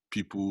see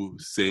people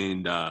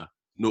saying that,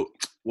 no,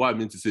 what I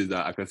mean to say is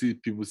that I can see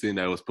people saying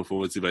that it was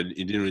performative and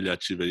it didn't really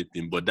achieve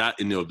anything. But that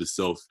in and of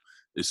itself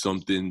is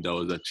something that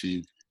was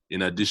achieved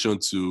in addition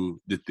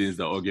to the things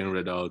that Organ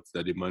read out,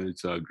 that they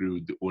managed to agree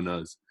with the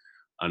owners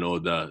and all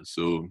that.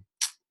 So,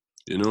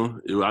 you know,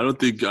 I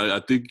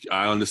think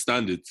I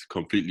understand it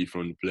completely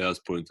from the player's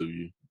point of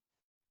view.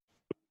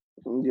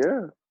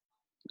 Yeah.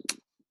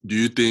 Do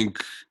you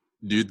think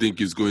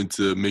it's going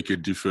to make a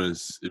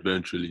difference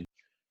eventually?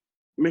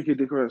 Make a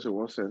difference in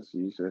what sense,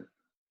 you say?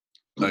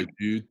 Like,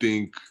 do you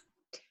think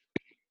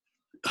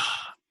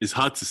it's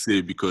hard to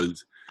say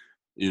because,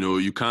 you know,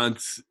 you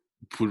can't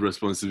put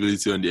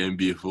responsibility on the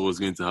NBA for what's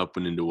going to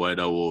happen in the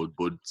wider world,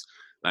 but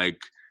like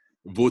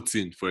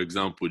voting, for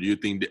example, do you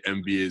think the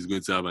NBA is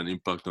going to have an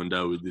impact on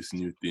that with this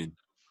new thing?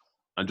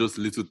 And just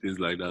little things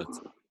like that.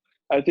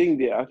 I think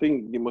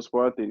the most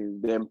important thing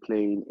is them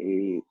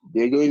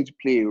they're going to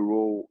play a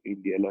role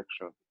in the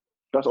election.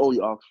 That's all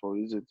you ask for,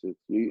 isn't it?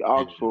 You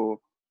ask for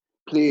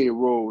play a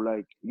role.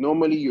 Like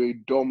normally you're a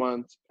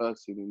dormant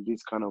person in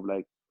this kind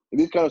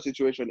of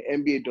situation. The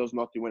NBA does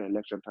nothing when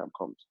election time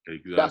comes.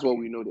 Exactly. That's what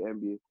we know the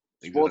NBA.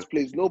 Sports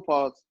plays no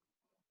part,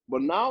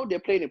 but now they're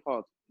playing a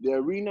part. The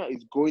arena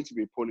is going to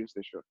be a polling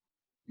station.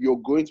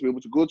 You're going to be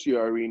able to go to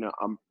your arena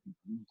and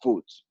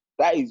vote.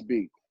 That is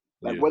big.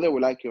 Like whether we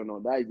like it or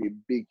not, that is a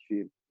big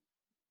thing.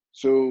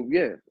 So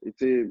yeah,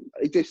 it's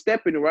a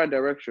step in the right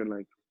direction.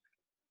 Like,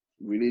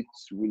 will it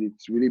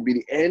really be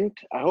the end?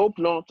 I hope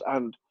not.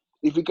 And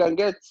if we can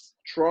get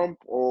Trump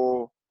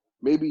or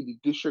maybe the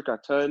district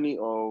attorney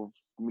of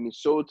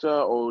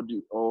Minnesota or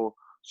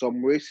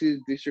some racist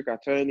district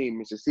attorney in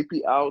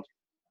Mississippi out,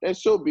 then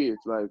so be it.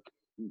 Like,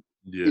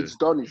 it's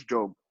done its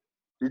job.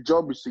 The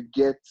job is to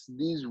get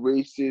these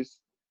racist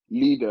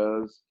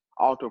leaders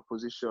out of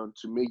position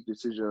to make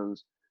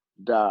decisions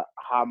that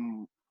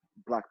harm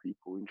black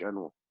people in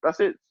general. That's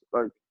it.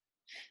 Like,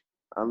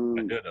 I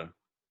hear that.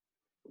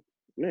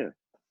 Yeah.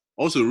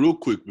 Also, real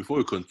quick before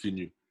we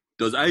continue,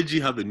 does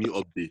IG have a new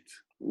update?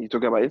 You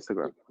talking about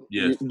Instagram?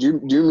 Yes. Do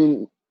you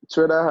mean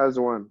Twitter has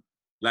one?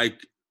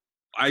 Like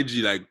IG,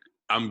 like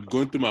I'm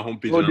going through my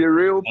homepage. Oh, the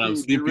real and I'm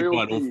P. seeing The people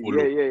real I don't P.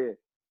 follow. Yeah.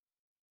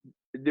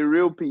 The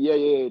real P. Yeah.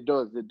 It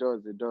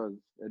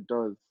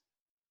does.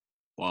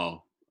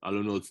 Wow. I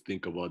don't know what to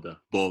think about that.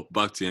 But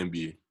back to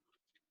NBA.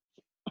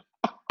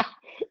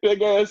 That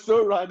guy is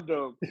so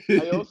random.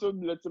 I also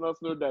letting us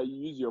know that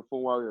you use your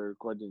phone while you're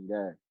recording,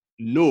 guy.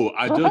 No,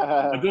 I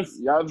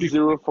just you have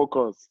zero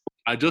focus.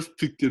 I just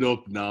picked it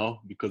up now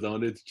because I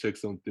wanted to check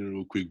something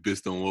real quick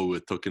based on what we're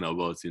talking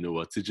about. You know,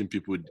 we're teaching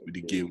people with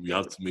the game. We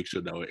have to make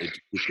sure that we're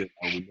educated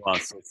and we know our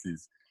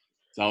sources.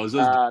 So I was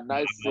just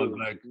nice save.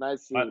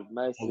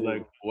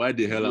 like, why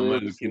the hell am I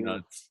looking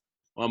at?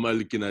 Why am I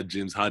looking at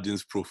James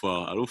Harden's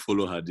profile? I don't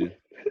follow Harden.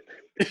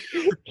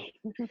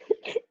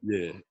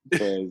 Yeah.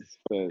 First.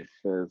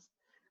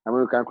 I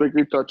mean, we can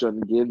quickly touch on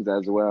games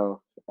as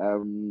well.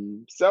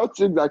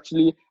 Celtics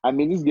actually, I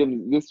mean,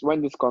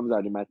 when this comes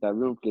out, they might have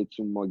even played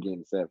 2 more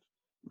games.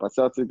 But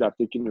Celtics are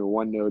taking a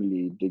 1-0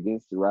 lead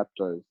against the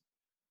Raptors.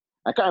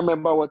 I can't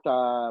remember what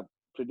our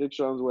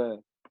predictions were.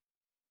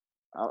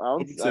 I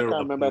can't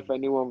remember if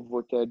anyone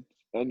voted.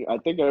 I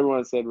think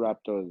everyone said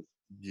Raptors.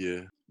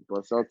 Yeah.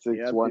 But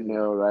Celtics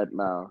 1-0 right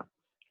now.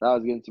 That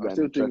was going to be an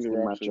interesting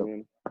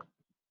matchup.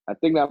 I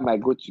think that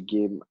might go to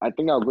game. I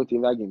think I'll go to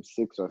either game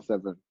 6 or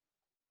 7.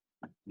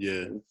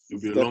 Yeah,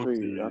 it'll be a long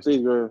series. I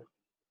think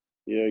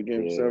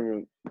game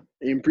 7.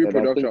 In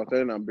pre-production, I was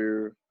telling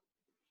Abiru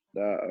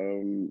that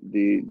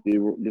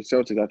the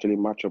Celtics actually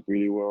match up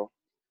really well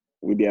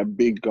with their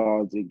big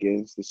guards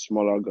against the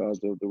smaller guards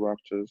of the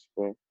Raptors.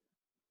 But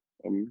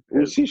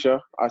we'll see,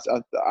 sure.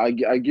 I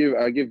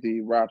give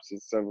the Raps a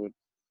 7.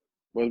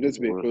 But it's going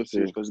to be a close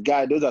series because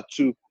those are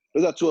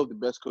two of the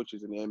best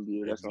coaches in the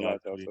NBA. Let's not lie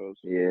to ourselves.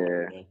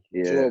 Yeah.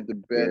 2 of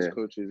the best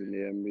coaches in the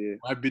NBA.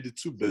 Might be the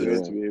 2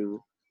 best.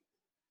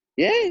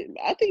 Yeah,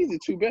 I think it's the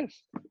 2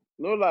 best.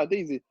 No lie, I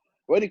think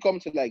when it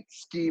comes to like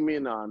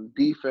scheming and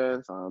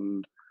defense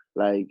and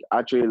like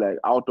actually like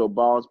out of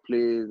bounds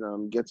plays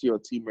and getting your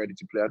team ready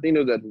to play, I think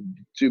those are the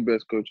 2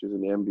 best coaches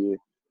in the NBA.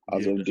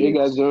 So you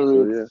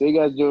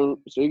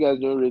guys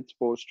don't rate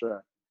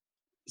Spoelstra.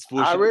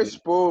 I rate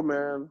Spo,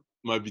 man.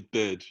 Might be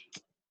 3rd.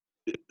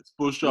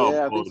 Spoelstra.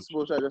 Yeah, I think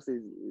Spoelstra just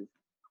is.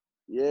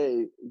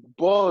 Yeah,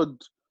 Bud,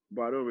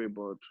 but I don't rate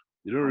Bud.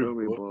 You don't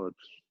rate Bud.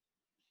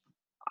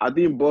 I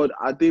think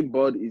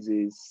Bud is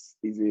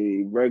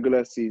a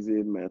regular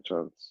season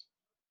merchant.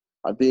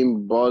 I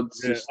think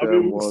Bud's Yeah, I system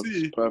mean, we'll works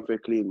see.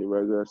 perfectly in the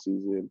regular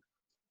season.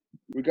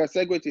 We can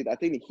segue to it. I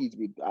think the Heat.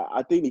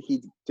 I think the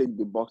Heat take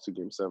the Bucks to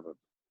Game 7,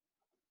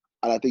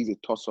 and I think it's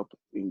a toss-up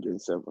in Game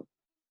 7.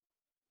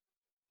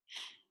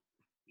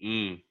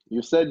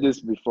 You said this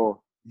before.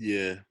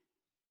 Yeah,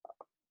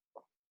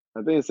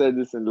 I think you said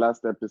this in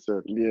last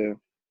episode. Yeah,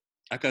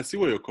 I can see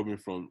where you're coming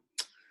from.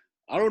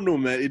 I don't know,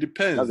 man. It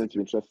depends. that's going to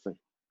be interesting.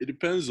 It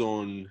depends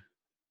on.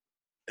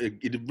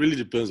 It really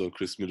depends on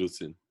Chris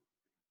Middleton,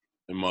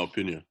 in my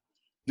opinion.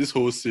 This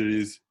whole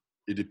series,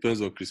 it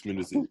depends on Chris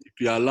Middleton. If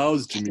he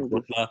allows Jimmy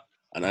Butler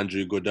and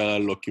Andre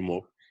Iguodala lock him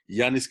up,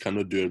 Giannis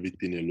cannot do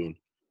everything alone,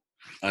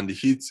 and the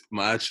Heat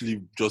might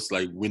actually just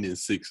like win in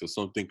 6 or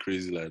something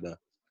crazy like that.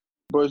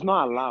 But it's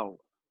not allowed.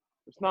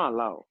 It's not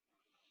allowed.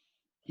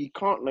 He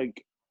can't,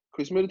 like,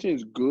 Chris Middleton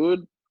is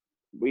good,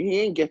 but he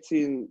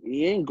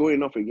ain't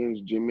going off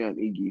against Jimmy and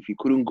Iggy. If he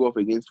couldn't go off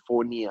against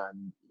Fournier,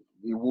 and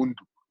he won't.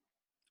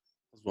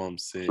 That's what I'm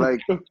saying.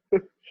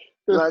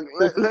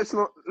 Let's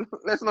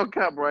not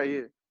cap right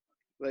here.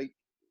 Like,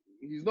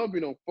 he's not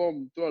been on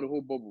form throughout the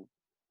whole bubble.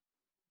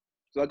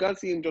 So I can't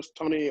see him just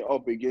turning it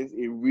up against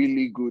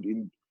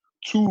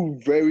two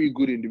very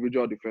good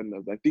individual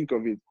defenders. Like, think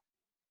of it.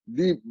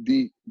 The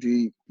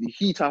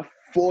Heat have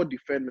 4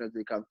 defenders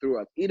they can throw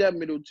at either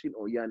Middleton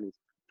or Giannis,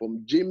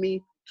 from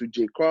Jimmy to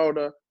Jay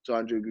Crowder to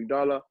Andre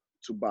Iguodala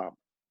to Bam.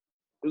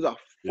 Those are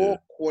 4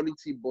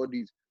 quality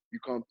bodies you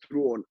can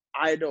throw on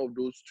either of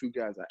those 2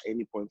 guys at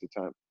any point in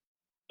time.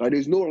 Like,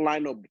 there's no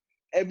lineup.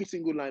 Every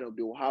single lineup,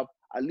 they will have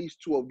at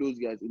least 2 of those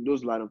guys in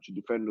those lineups to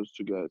defend those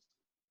 2 guys.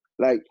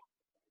 Like,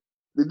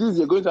 the things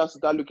you're going to have to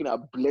start looking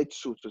at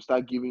Bledsoe to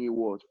start giving you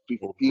what,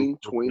 15,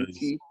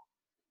 20,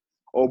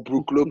 or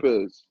Brook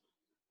Lopez.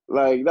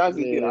 Like, that's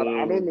the thing. I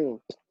don't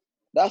know.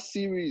 That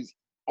series,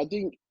 I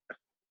think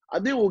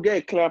we'll get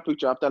a clear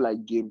picture after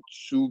like Game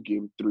 2,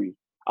 Game 3.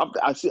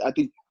 I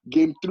think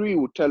Game 3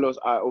 will tell us,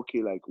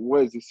 okay, like,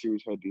 where is this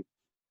series headed?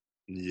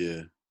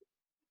 Yeah.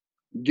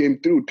 Game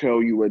 3 will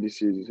tell you where this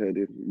series is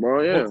headed.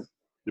 Well, yeah.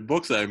 The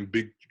Bucks are in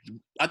big.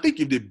 I think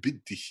if they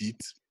beat the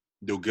Heat,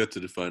 they'll get to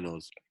the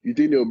finals. You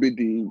think they'll beat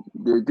the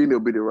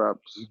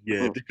Raps?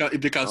 Yeah,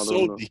 if they can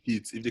solve the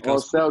Heat, if they can or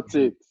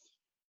Celtics.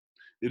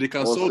 If they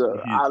can solve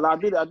the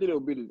Heat. I think they'll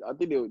beat it. I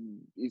think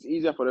it's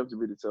easier for them to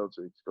beat the Celtics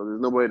because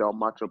there's nobody that'll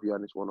match up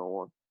Giannis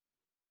one-on-one.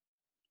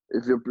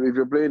 If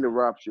you're playing the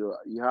Raps, you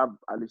have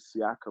at least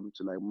Siakam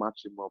to like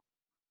match him up,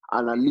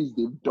 and at least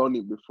they've done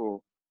it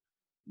before.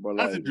 But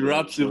I think the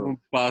Raps even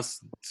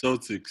pass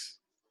Celtics.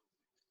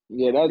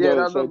 Yeah,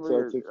 that's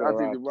Celtics. I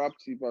think the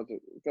Raps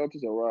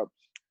Celtics are Raps.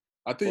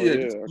 I think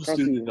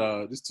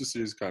these 2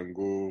 series can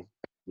go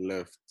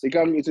left.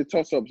 It's a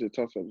toss-up.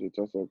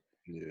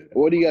 Yeah.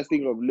 What do you guys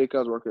think of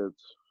Lakers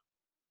Rockets?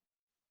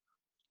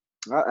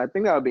 I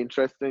think that'll be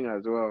interesting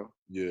as well.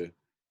 Yeah.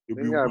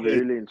 That'll be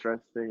really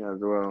interesting as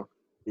well.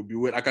 It'll be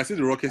weird. I can see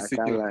the Rockets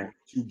taking like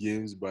 2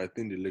 games, but I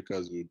think the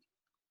Lakers would.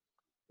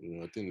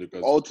 I think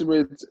Lakers.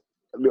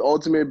 The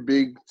ultimate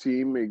big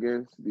team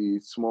against the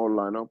small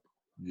lineup.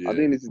 Yeah. I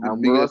think this is the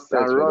biggest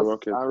test for the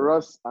Rockets.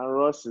 And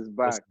Russ is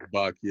back.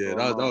 Yeah,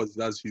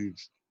 that's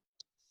huge.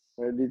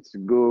 Ready to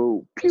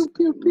go. Pew,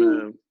 pew,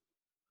 pew.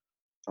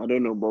 I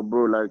don't know, but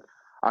bro, like,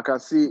 I can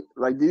see,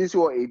 like, did you see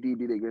what AD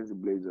did against the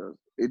Blazers?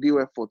 AD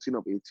went 14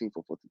 of 18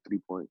 for 43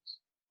 points.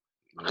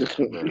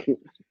 Yeah.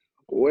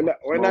 when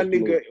that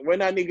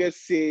nigga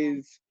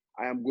says,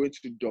 I am going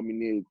to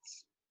dominate,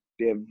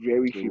 there are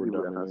very few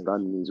people that can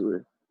stand in his way.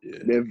 Yeah.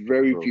 There are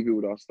very few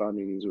people that are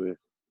standing in his way.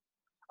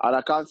 And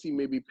I can't see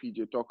maybe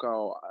PJ Tucker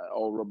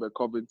or Robert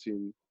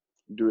Covington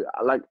do it.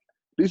 Like,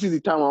 this is the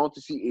time I want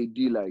to see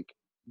AD, like,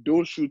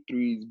 don't shoot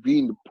threes, be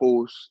in the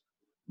post,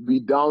 be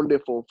down there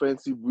for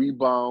offensive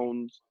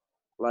rebounds.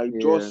 Like,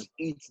 just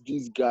eat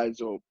these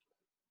guys up.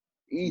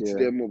 Eat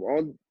them up.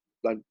 On,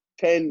 like,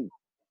 10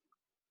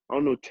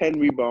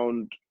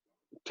 rebound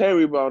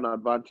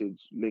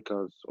advantage,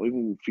 Lakers, or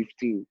even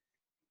 15.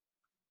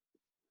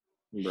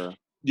 Bruh.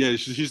 Yeah, you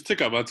should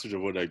take advantage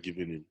of what they're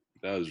giving him.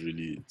 That's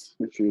really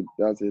it.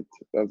 That's it.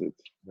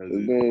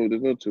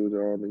 There's no tools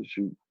around.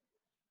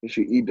 You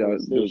should eat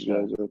those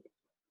guys up.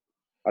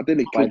 I think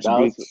the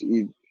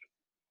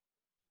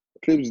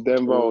Clips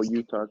Denver or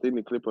Utah. I think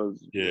the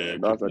Clippers. Yeah,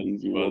 that's an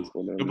easy one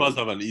for them. Clippers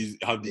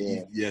have the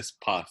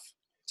easiest path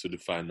to the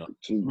final.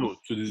 To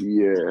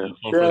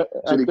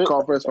the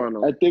conference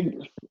final. I think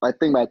by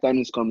the time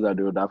this comes out,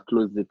 they would have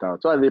closed it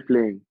out. So are they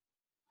playing?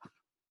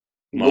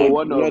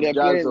 One of Jazz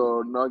playing.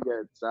 Or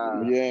Nuggets.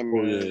 Yeah,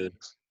 man. Yeah.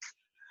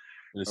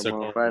 In the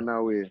second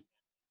final way.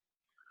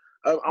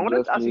 I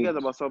wanted to ask you guys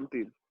about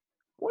something.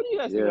 What do you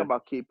guys think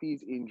about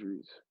KP's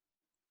injuries?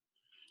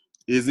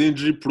 He's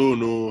injury prone,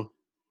 no.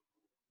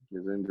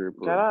 He's injury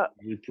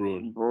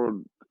prone.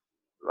 Bro,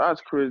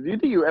 that's crazy. Do you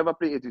think you ever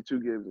play 82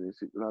 games in a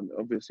season?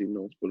 Obviously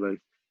not, but like,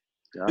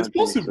 it's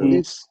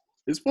possible.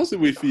 It's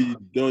possible if he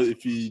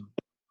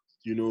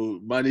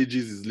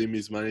manages his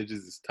limits,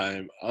 manages his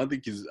time. I don't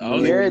think he's.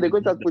 They're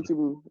going to put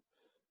him.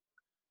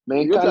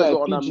 Man,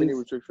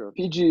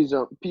 PG is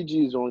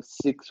on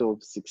 6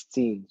 of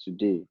 16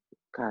 today.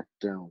 God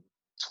damn.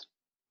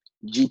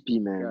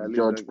 GP, man. Yeah,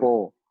 George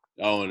Paul.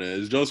 That one,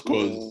 it's just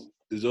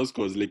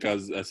cause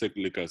Lakers, I said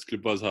Lakers,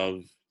 Clippers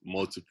have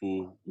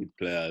multiple good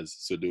players,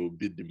 so they will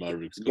beat the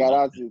Mavericks. Yeah,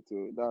 that's it.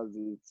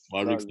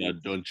 Mavericks are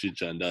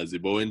Doncic and that's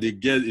it. But when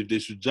if they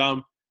should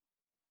jam,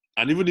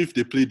 and even if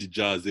they play the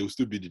Jazz, they will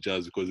still beat the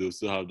Jazz because they will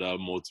still have that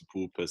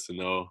multiple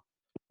personnel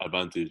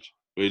advantage.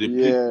 But if they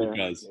play the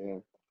Lakers,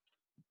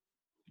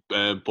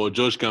 Paul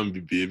George can't be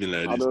behaving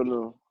like this. I don't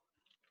know.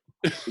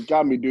 He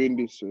can't be doing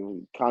this. So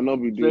he cannot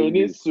be doing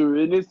this. He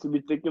needs to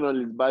be taking on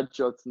his bad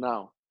shots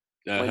now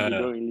when you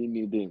don't really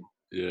need him.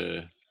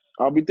 Yeah.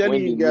 I'll be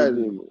telling you guys,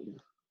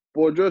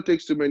 Paul George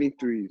takes too many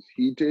threes.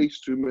 He takes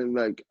too many.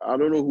 Like, I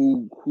don't know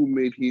who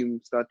made him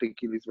start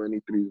taking this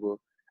many threes, but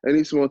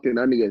any small thing,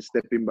 that nigga is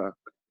stepping back.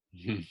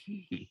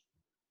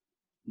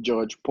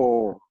 George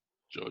Paul.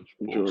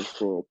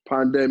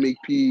 Pandemic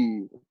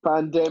P.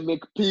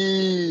 Pandemic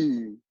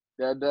P.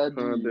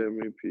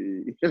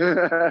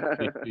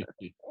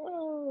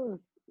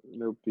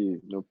 No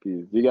peace. Do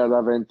you guys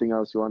have anything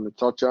else you want to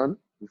touch on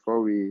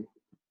before we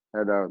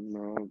head out?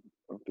 No,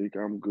 I think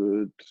I'm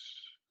good.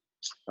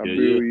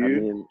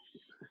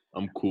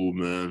 I'm cool,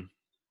 man.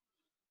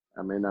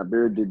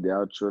 Abiru did the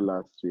outro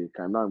last week.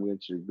 I know I'm going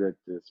to regret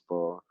this,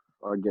 but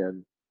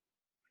again.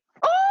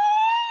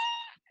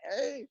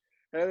 Hey,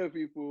 hello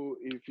people.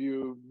 If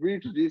you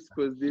reach this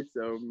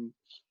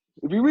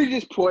if you reach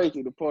this point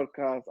in the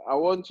podcast, I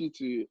want you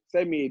to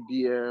send me a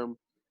DM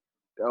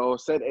or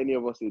send any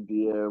of us a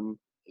DM.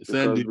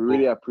 We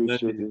really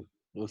appreciate it.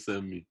 Don't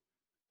send me.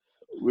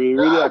 We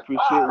really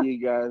appreciate you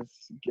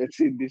guys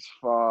getting this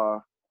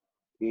far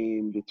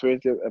in the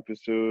 20th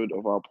episode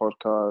of our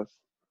podcast.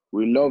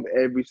 We love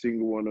every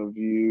single one of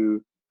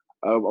you.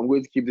 I'm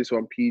going to keep this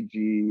one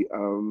PG.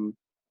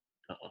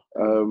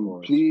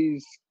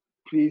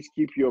 Please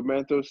keep your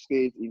mental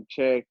state in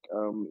check.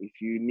 If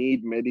you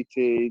need,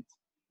 meditate.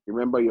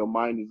 Remember, your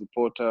mind is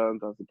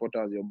important as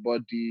your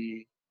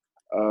body.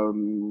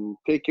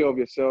 Take care of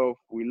yourself.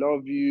 We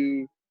love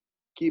you.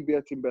 Keep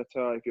getting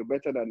better. If you're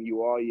better than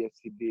you are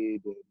yesterday,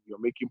 then you're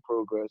making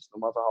progress, no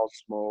matter how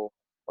small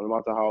or no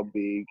matter how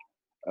big.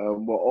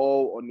 We're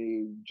all on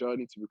a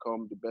journey to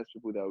become the best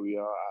people that we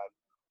are. And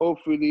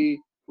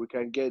hopefully, we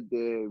can get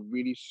there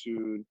really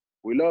soon.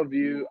 We love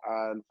you.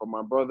 And for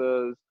my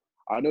brothers,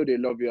 I know they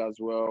love you as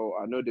well.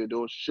 I know they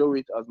don't show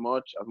it as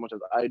much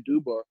as I do,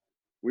 but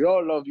we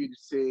all love you the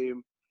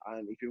same.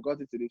 And if you've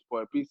gotten to this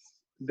point, please.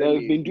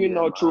 They've been doing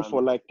outro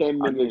for like 10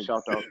 minutes.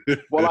 Shout out.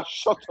 Bola,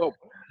 shut up.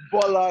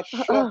 Bola,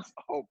 shut up.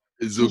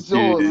 It's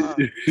okay.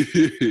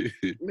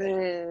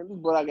 Man, this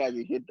Bola guy is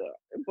a hitter.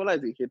 Bola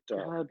is a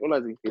hitter.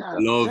 Love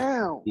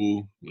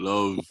people.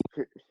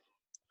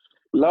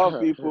 Love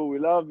people. We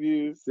love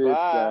you.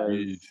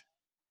 Bye.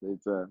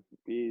 Later.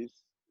 Peace.